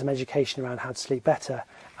advice and some education around how to sleep better,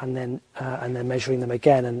 and then measuring them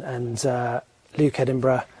again. And Luke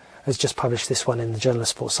Edinburgh has just published this one in the Journal of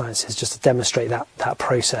Sports Sciences just to demonstrate that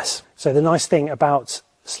process. So the nice thing about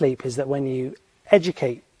sleep is that when you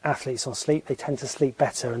educate athletes on sleep, they tend to sleep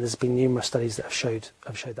better, and there's been numerous studies that have showed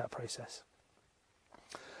that process.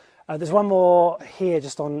 There's one more here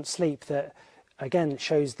just on sleep that again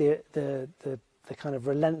shows the kind of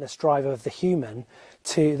relentless drive of the human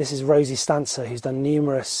to, this is Rosie Stancer, who's done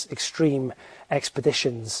numerous extreme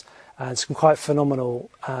expeditions and some quite phenomenal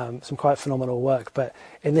work. But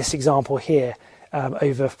in this example here,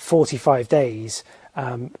 over 45 days,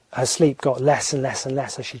 her sleep got less and less and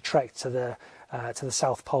less as she trekked to the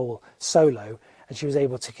South Pole solo, and she was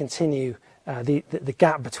able to continue. The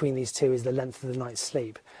gap between these two is the length of the night's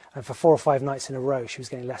sleep. And for 4 or 5 nights in a row, she was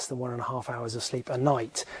getting less than 1.5 hours of sleep a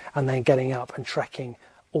night, and then getting up and trekking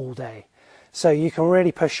all day. So you can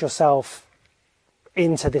really push yourself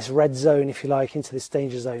into this red zone, if you like, into this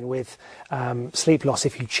danger zone with sleep loss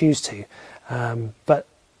if you choose to. But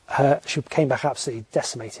she came back absolutely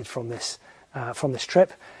decimated from this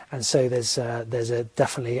trip, and so there's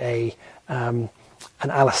definitely an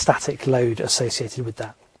allostatic load associated with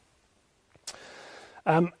that.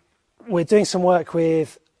 We're doing some work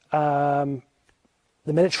with the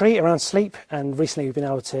the military around sleep, and recently we've been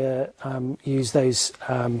able to use those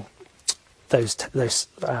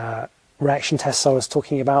reaction tests I was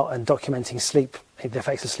talking about and documenting sleep, the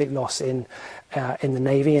effects of sleep loss in the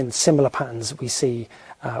Navy, and similar patterns we see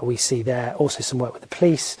there. Also some work with the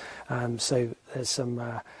police. So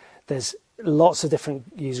there's lots of different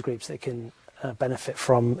user groups that can benefit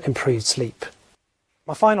from improved sleep.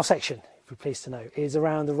 My final section, if you're pleased to know, is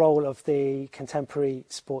around the role of the contemporary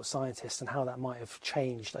sports scientist and how that might have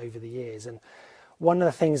changed over the years. And one of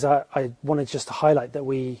the things I wanted just to highlight that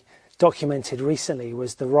we documented recently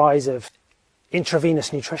was the rise of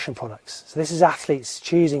intravenous nutrition products. So this is athletes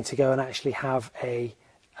choosing to go and actually have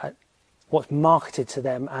what's marketed to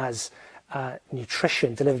them as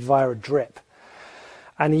nutrition delivered via a drip.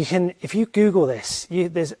 And you can, if you Google this,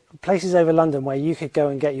 there's places over London where you could go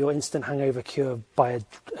and get your instant hangover cure by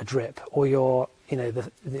a drip, or your,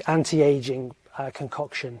 the anti-aging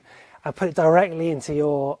concoction, and put it directly into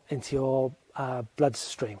your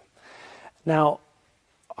bloodstream. Now,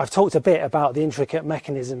 I've talked a bit about the intricate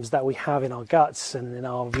mechanisms that we have in our guts and in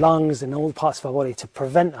our lungs and all parts of our body to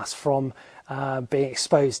prevent us from being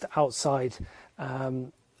exposed to outside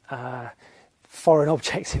foreign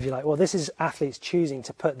objects, if you like. Well, this is athletes choosing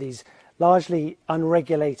to put these largely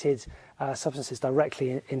unregulated substances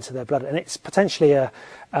directly into their blood, and it's potentially a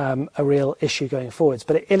real issue going forwards.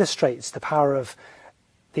 But it illustrates the power of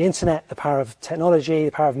the internet, the power of technology,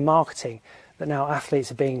 the power of marketing, that now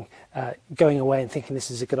athletes are going away and thinking this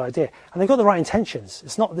is a good idea, and they've got the right intentions.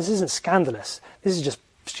 This isn't scandalous. This is just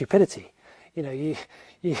stupidity.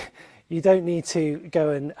 You don't need to go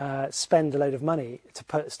and spend a load of money to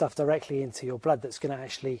put stuff directly into your blood that's going to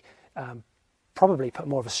actually probably put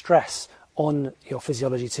more of a stress on your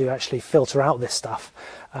physiology to actually filter out this stuff.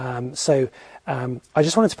 So I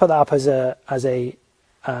just wanted to put that up as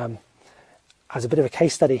a bit of a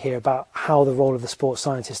case study here about how the role of the sports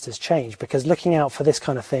scientist has changed, because looking out for this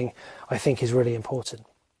kind of thing, I think, is really important.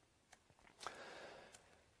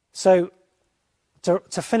 So to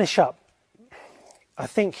finish up, I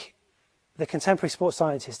think the contemporary sports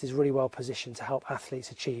scientist is really well positioned to help athletes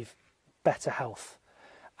achieve better health.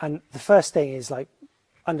 And the first thing is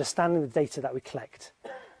understanding the data that we collect.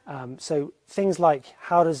 So things like,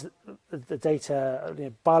 how does the data,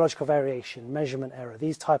 biological variation, measurement error,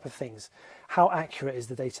 these type of things, how accurate is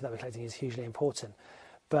the data that we're collecting is hugely important.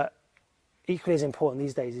 But equally as important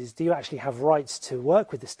these days is, do you actually have rights to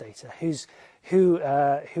work with this data? Who's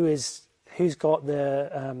got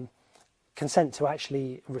the consent to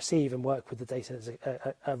actually receive and work with the data is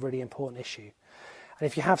a really important issue. And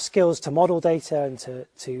if you have skills to model data and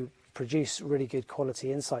to produce really good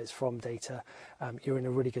quality insights from data, you're in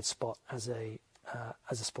a really good spot as a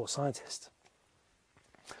sports scientist.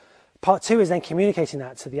 Part two is then communicating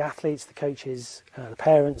that to the athletes, the coaches, the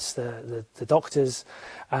parents, the doctors.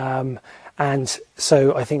 And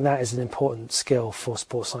so I think that is an important skill for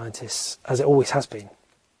sports scientists, as it always has been.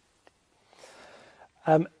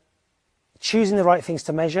 Choosing the right things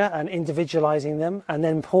to measure and individualizing them, and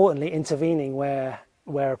then importantly intervening where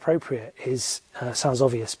appropriate is sounds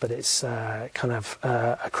obvious, but it's kind of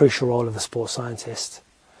a crucial role of the sports scientist,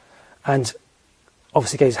 and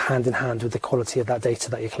obviously goes hand in hand with the quality of that data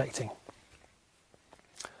that you're collecting.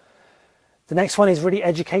 The next one is really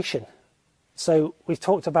education. So we've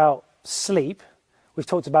talked about sleep, we've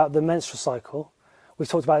talked about the menstrual cycle, we've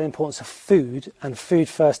talked about the importance of food and food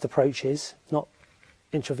first approaches, not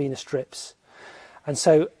intravenous drips. And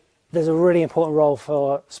so there's a really important role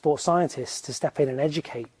for sports scientists to step in and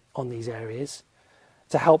educate on these areas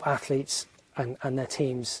to help athletes and their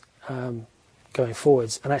teams going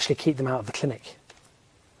forwards, and actually keep them out of the clinic.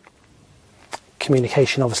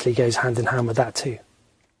 Communication obviously goes hand in hand with that too.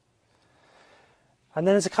 And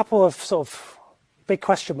then there's a couple of sort of big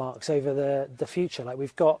question marks over the future. Like,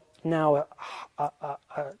 we've got now a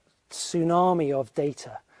tsunami of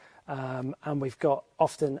data, and we've got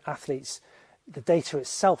often athletes, the data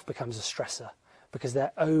itself becomes a stressor because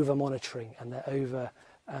they're over monitoring and they're over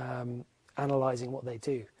analysing what they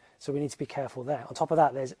do. So we need to be careful there. On top of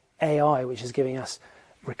that, there's AI, which is giving us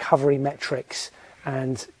recovery metrics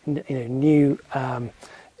and new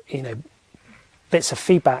bits of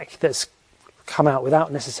feedback that's come out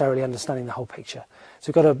without necessarily understanding the whole picture. So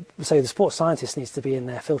we've got to say the sports scientist needs to be in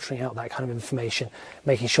there filtering out that kind of information,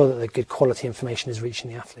 making sure that the good quality information is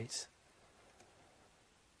reaching the athletes.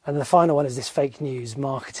 And the final one is this fake news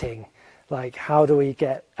marketing. Like, how do we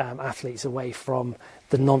get athletes away from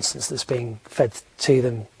the nonsense that's being fed to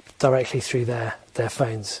them directly through their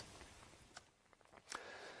phones?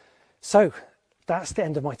 So that's the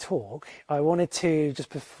end of my talk. I wanted to, just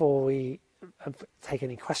before we take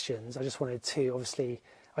any questions, I just wanted to, obviously,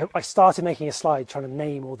 I started making a slide trying to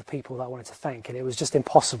name all the people that I wanted to thank, and it was just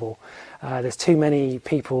impossible. There's too many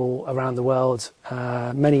people around the world,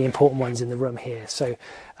 many important ones in the room here. So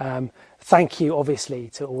thank you, obviously,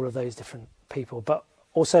 to all of those different people, but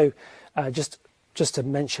also just to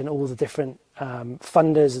mention all the different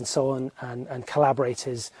funders and so on, and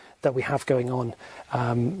collaborators that we have going on,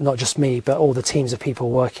 not just me, but all the teams of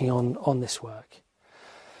people working on this work.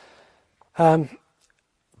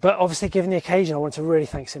 But obviously, given the occasion, I want to really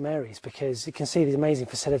thank St Mary's, because you can see these amazing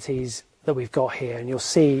facilities that we've got here, and you'll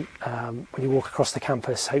see when you walk across the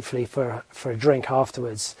campus, hopefully for a drink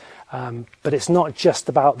afterwards. But it's not just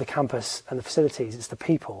about the campus and the facilities; it's the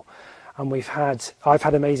people. And I've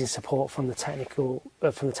had amazing support from the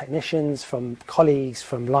technicians, from colleagues,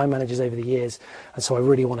 from line managers over the years, and so I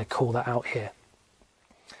really want to call that out here.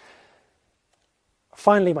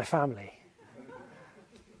 Finally, my family,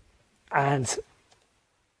 and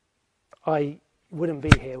I wouldn't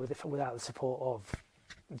be here without the support of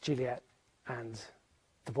Juliet and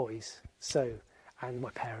the boys, and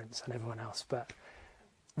my parents and everyone else. But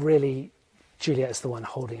really, Juliet's the one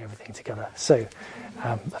holding everything together. So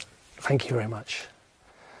thank you very much.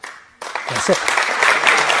 That's it.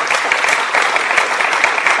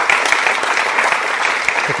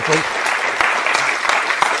 Take a break.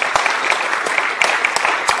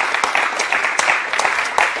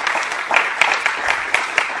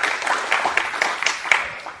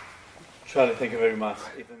 Charlie, thank you very much.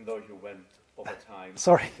 Even though you went over time,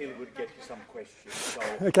 Sorry. I still would get you some questions. So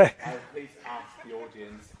Okay. I'll please ask the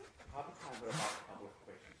audience. Have a time for about a couple of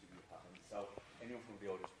questions if you have any. So anyone from the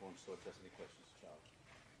audience wants to address any questions, Charlie?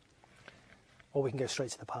 Or we can go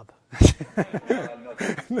straight to the pub.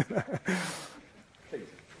 Please.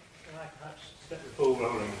 Can I perhaps set the ball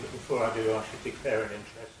rolling? But before I do, I should declare an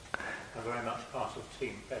interest. I'm very much part of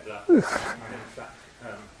Team Pedlar. I'm in fact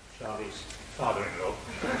Charlie's father-in-law.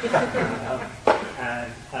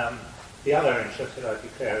 And the other interest that I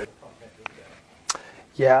declare is content.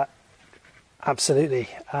 Yeah, absolutely.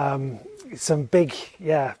 Some big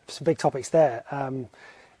topics there.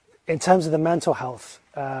 In terms of the mental health,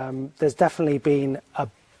 there's definitely been a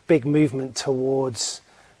big movement towards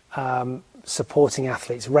supporting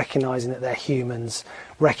athletes, recognising that they're humans,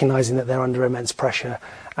 recognising that they're under immense pressure,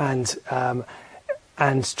 and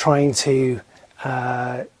trying to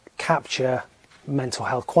capture mental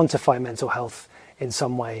health, quantify mental health in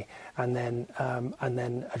some way, and then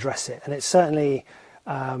address it. And it's certainly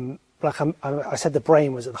I said, the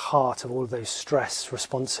brain was at the heart of all of those stress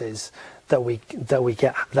responses that we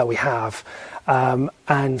have,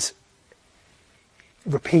 and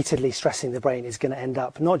repeatedly stressing the brain is going to end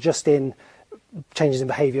up not just in changes in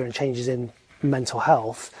behaviour and changes in mental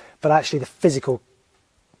health, but actually the physical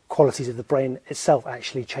qualities of the brain itself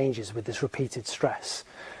actually changes with this repeated stress.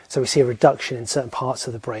 So we see a reduction in certain parts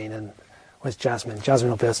of the brain. And where's Jasmine? Jasmine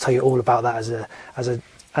will be able to tell you all about that as a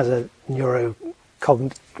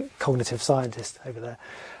neurocognitive scientist over there.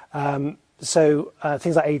 So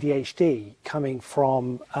things like ADHD coming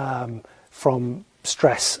from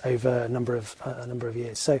stress over a number of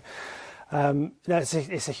years. So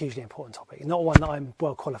it's a hugely important topic. Not one that I'm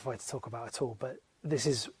well qualified to talk about at all, but this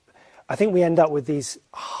is. I think we end up with these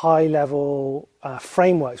high-level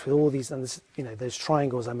frameworks with all these, and those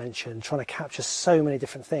triangles I mentioned, trying to capture so many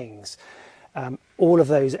different things. All of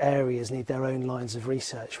those areas need their own lines of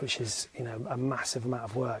research, which is a massive amount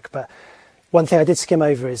of work. But one thing I did skim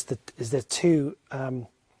over is there two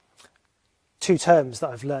terms that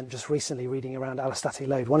I've learned just recently reading around allostatic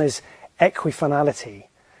load. One is equifinality,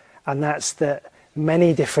 and that's that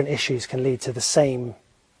many different issues can lead to the same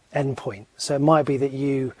endpoint. So it might be that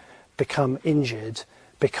you become injured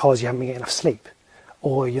because you haven't been getting enough sleep,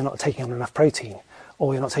 or you're not taking on enough protein,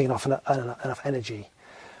 or you're not taking enough energy,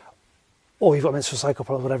 or you've got a menstrual cycle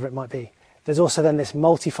problem, whatever it might be. There's also then this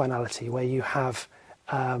multifinality where you have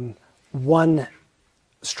one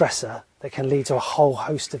stressor that can lead to a whole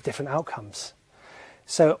host of different outcomes.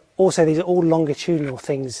 So also these are all longitudinal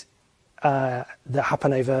things that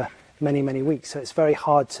happen over many, many weeks. So it's very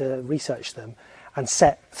hard to research them and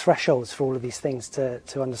set thresholds for all of these things to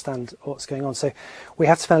understand what's going on. So we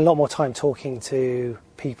have to spend a lot more time talking to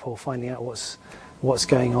people, finding out what's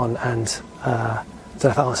going on. And I don't know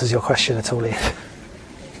if that answers your question at all, Ian.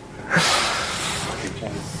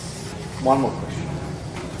 One more question.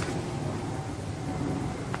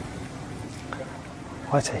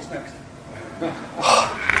 Whitey.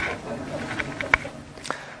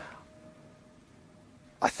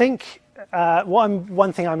 I think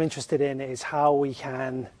one thing I'm interested in is how we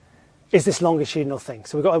can is this longitudinal thing.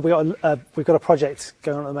 So we've got a project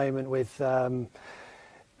going on at the moment with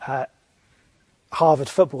Harvard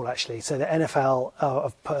football, actually. So the NFL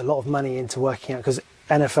have put a lot of money into working out, because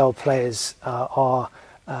NFL players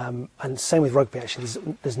and same with rugby, actually,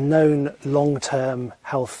 there's known long-term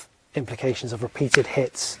health implications of repeated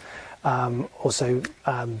hits. Also,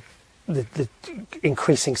 the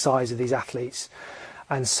increasing size of these athletes.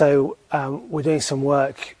 And so we're doing some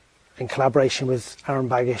work in collaboration with Aaron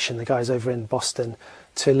Baggish and the guys over in Boston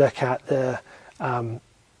to look at the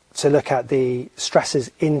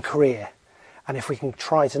stresses in career, and if we can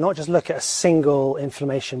try to not just look at a single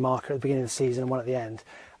inflammation marker at the beginning of the season and one at the end,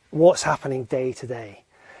 what's happening day to day.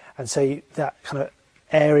 And so that kind of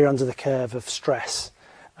area under the curve of stress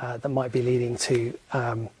that might be leading to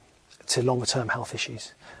longer term health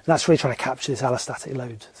issues. And that's really trying to capture this allostatic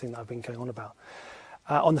load thing that I've been going on about.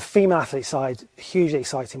 On the female athlete side, hugely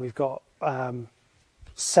exciting. We've got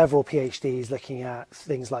several PhDs looking at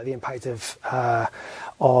things like the impact of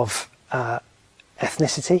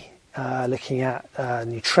ethnicity, looking at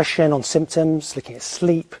nutrition on symptoms, looking at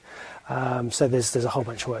sleep. So there's a whole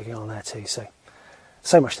bunch of work going on there too.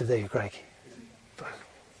 So much to do, Greg.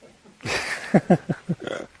 Before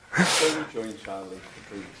we join Charlie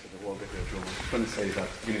for the work that you're doing, I just want to say that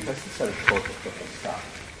university set a quote of the staff,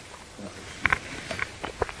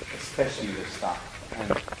 especially the staff. And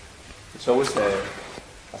it's always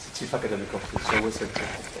as a chief academic officer, it's always a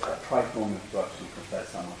pride moment to actually confer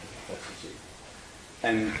someone to professorship.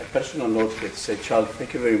 And a personal note here to say, Charlie,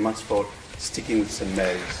 thank you very much for sticking with St.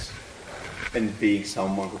 Mary's and being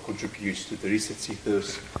someone who contributes to the research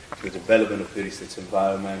ethos, to the development of the research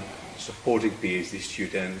environment, supporting PhD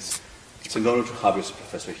students. It's an honor to have you as a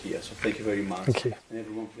professor here, so thank you very much. Thank you. And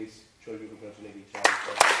everyone, please join me in congratulating Charlie.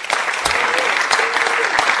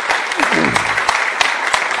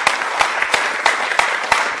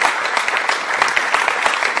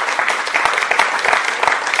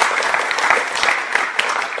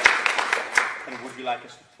 And would you like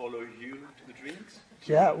us to follow you to the drinks?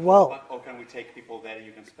 Yeah, well... Or can we take people there and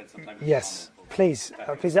you can spend some time with Yes, them? please.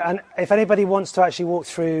 Please. And if anybody wants to actually walk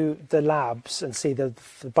through the labs and see the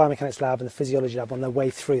biomechanics lab and the physiology lab on their way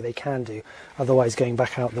through, they can do. Otherwise, going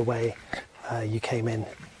back out the way you came in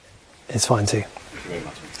is fine too. Thank you very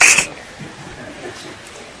much.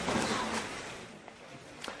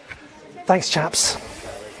 Thanks, chaps.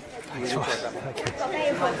 Thanks. Very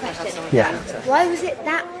important question. Yeah. Why was it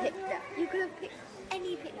that picture? You could have picked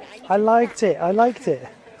any picture. I liked it.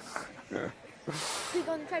 Could we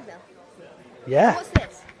go on the treadmill? Yeah. What's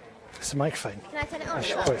this? It's a microphone. Can I turn it on? I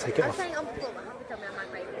should probably take it I'm off. turning it on before, but I have to tell me I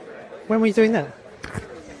might break it. When were you doing that?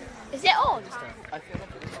 Is it on?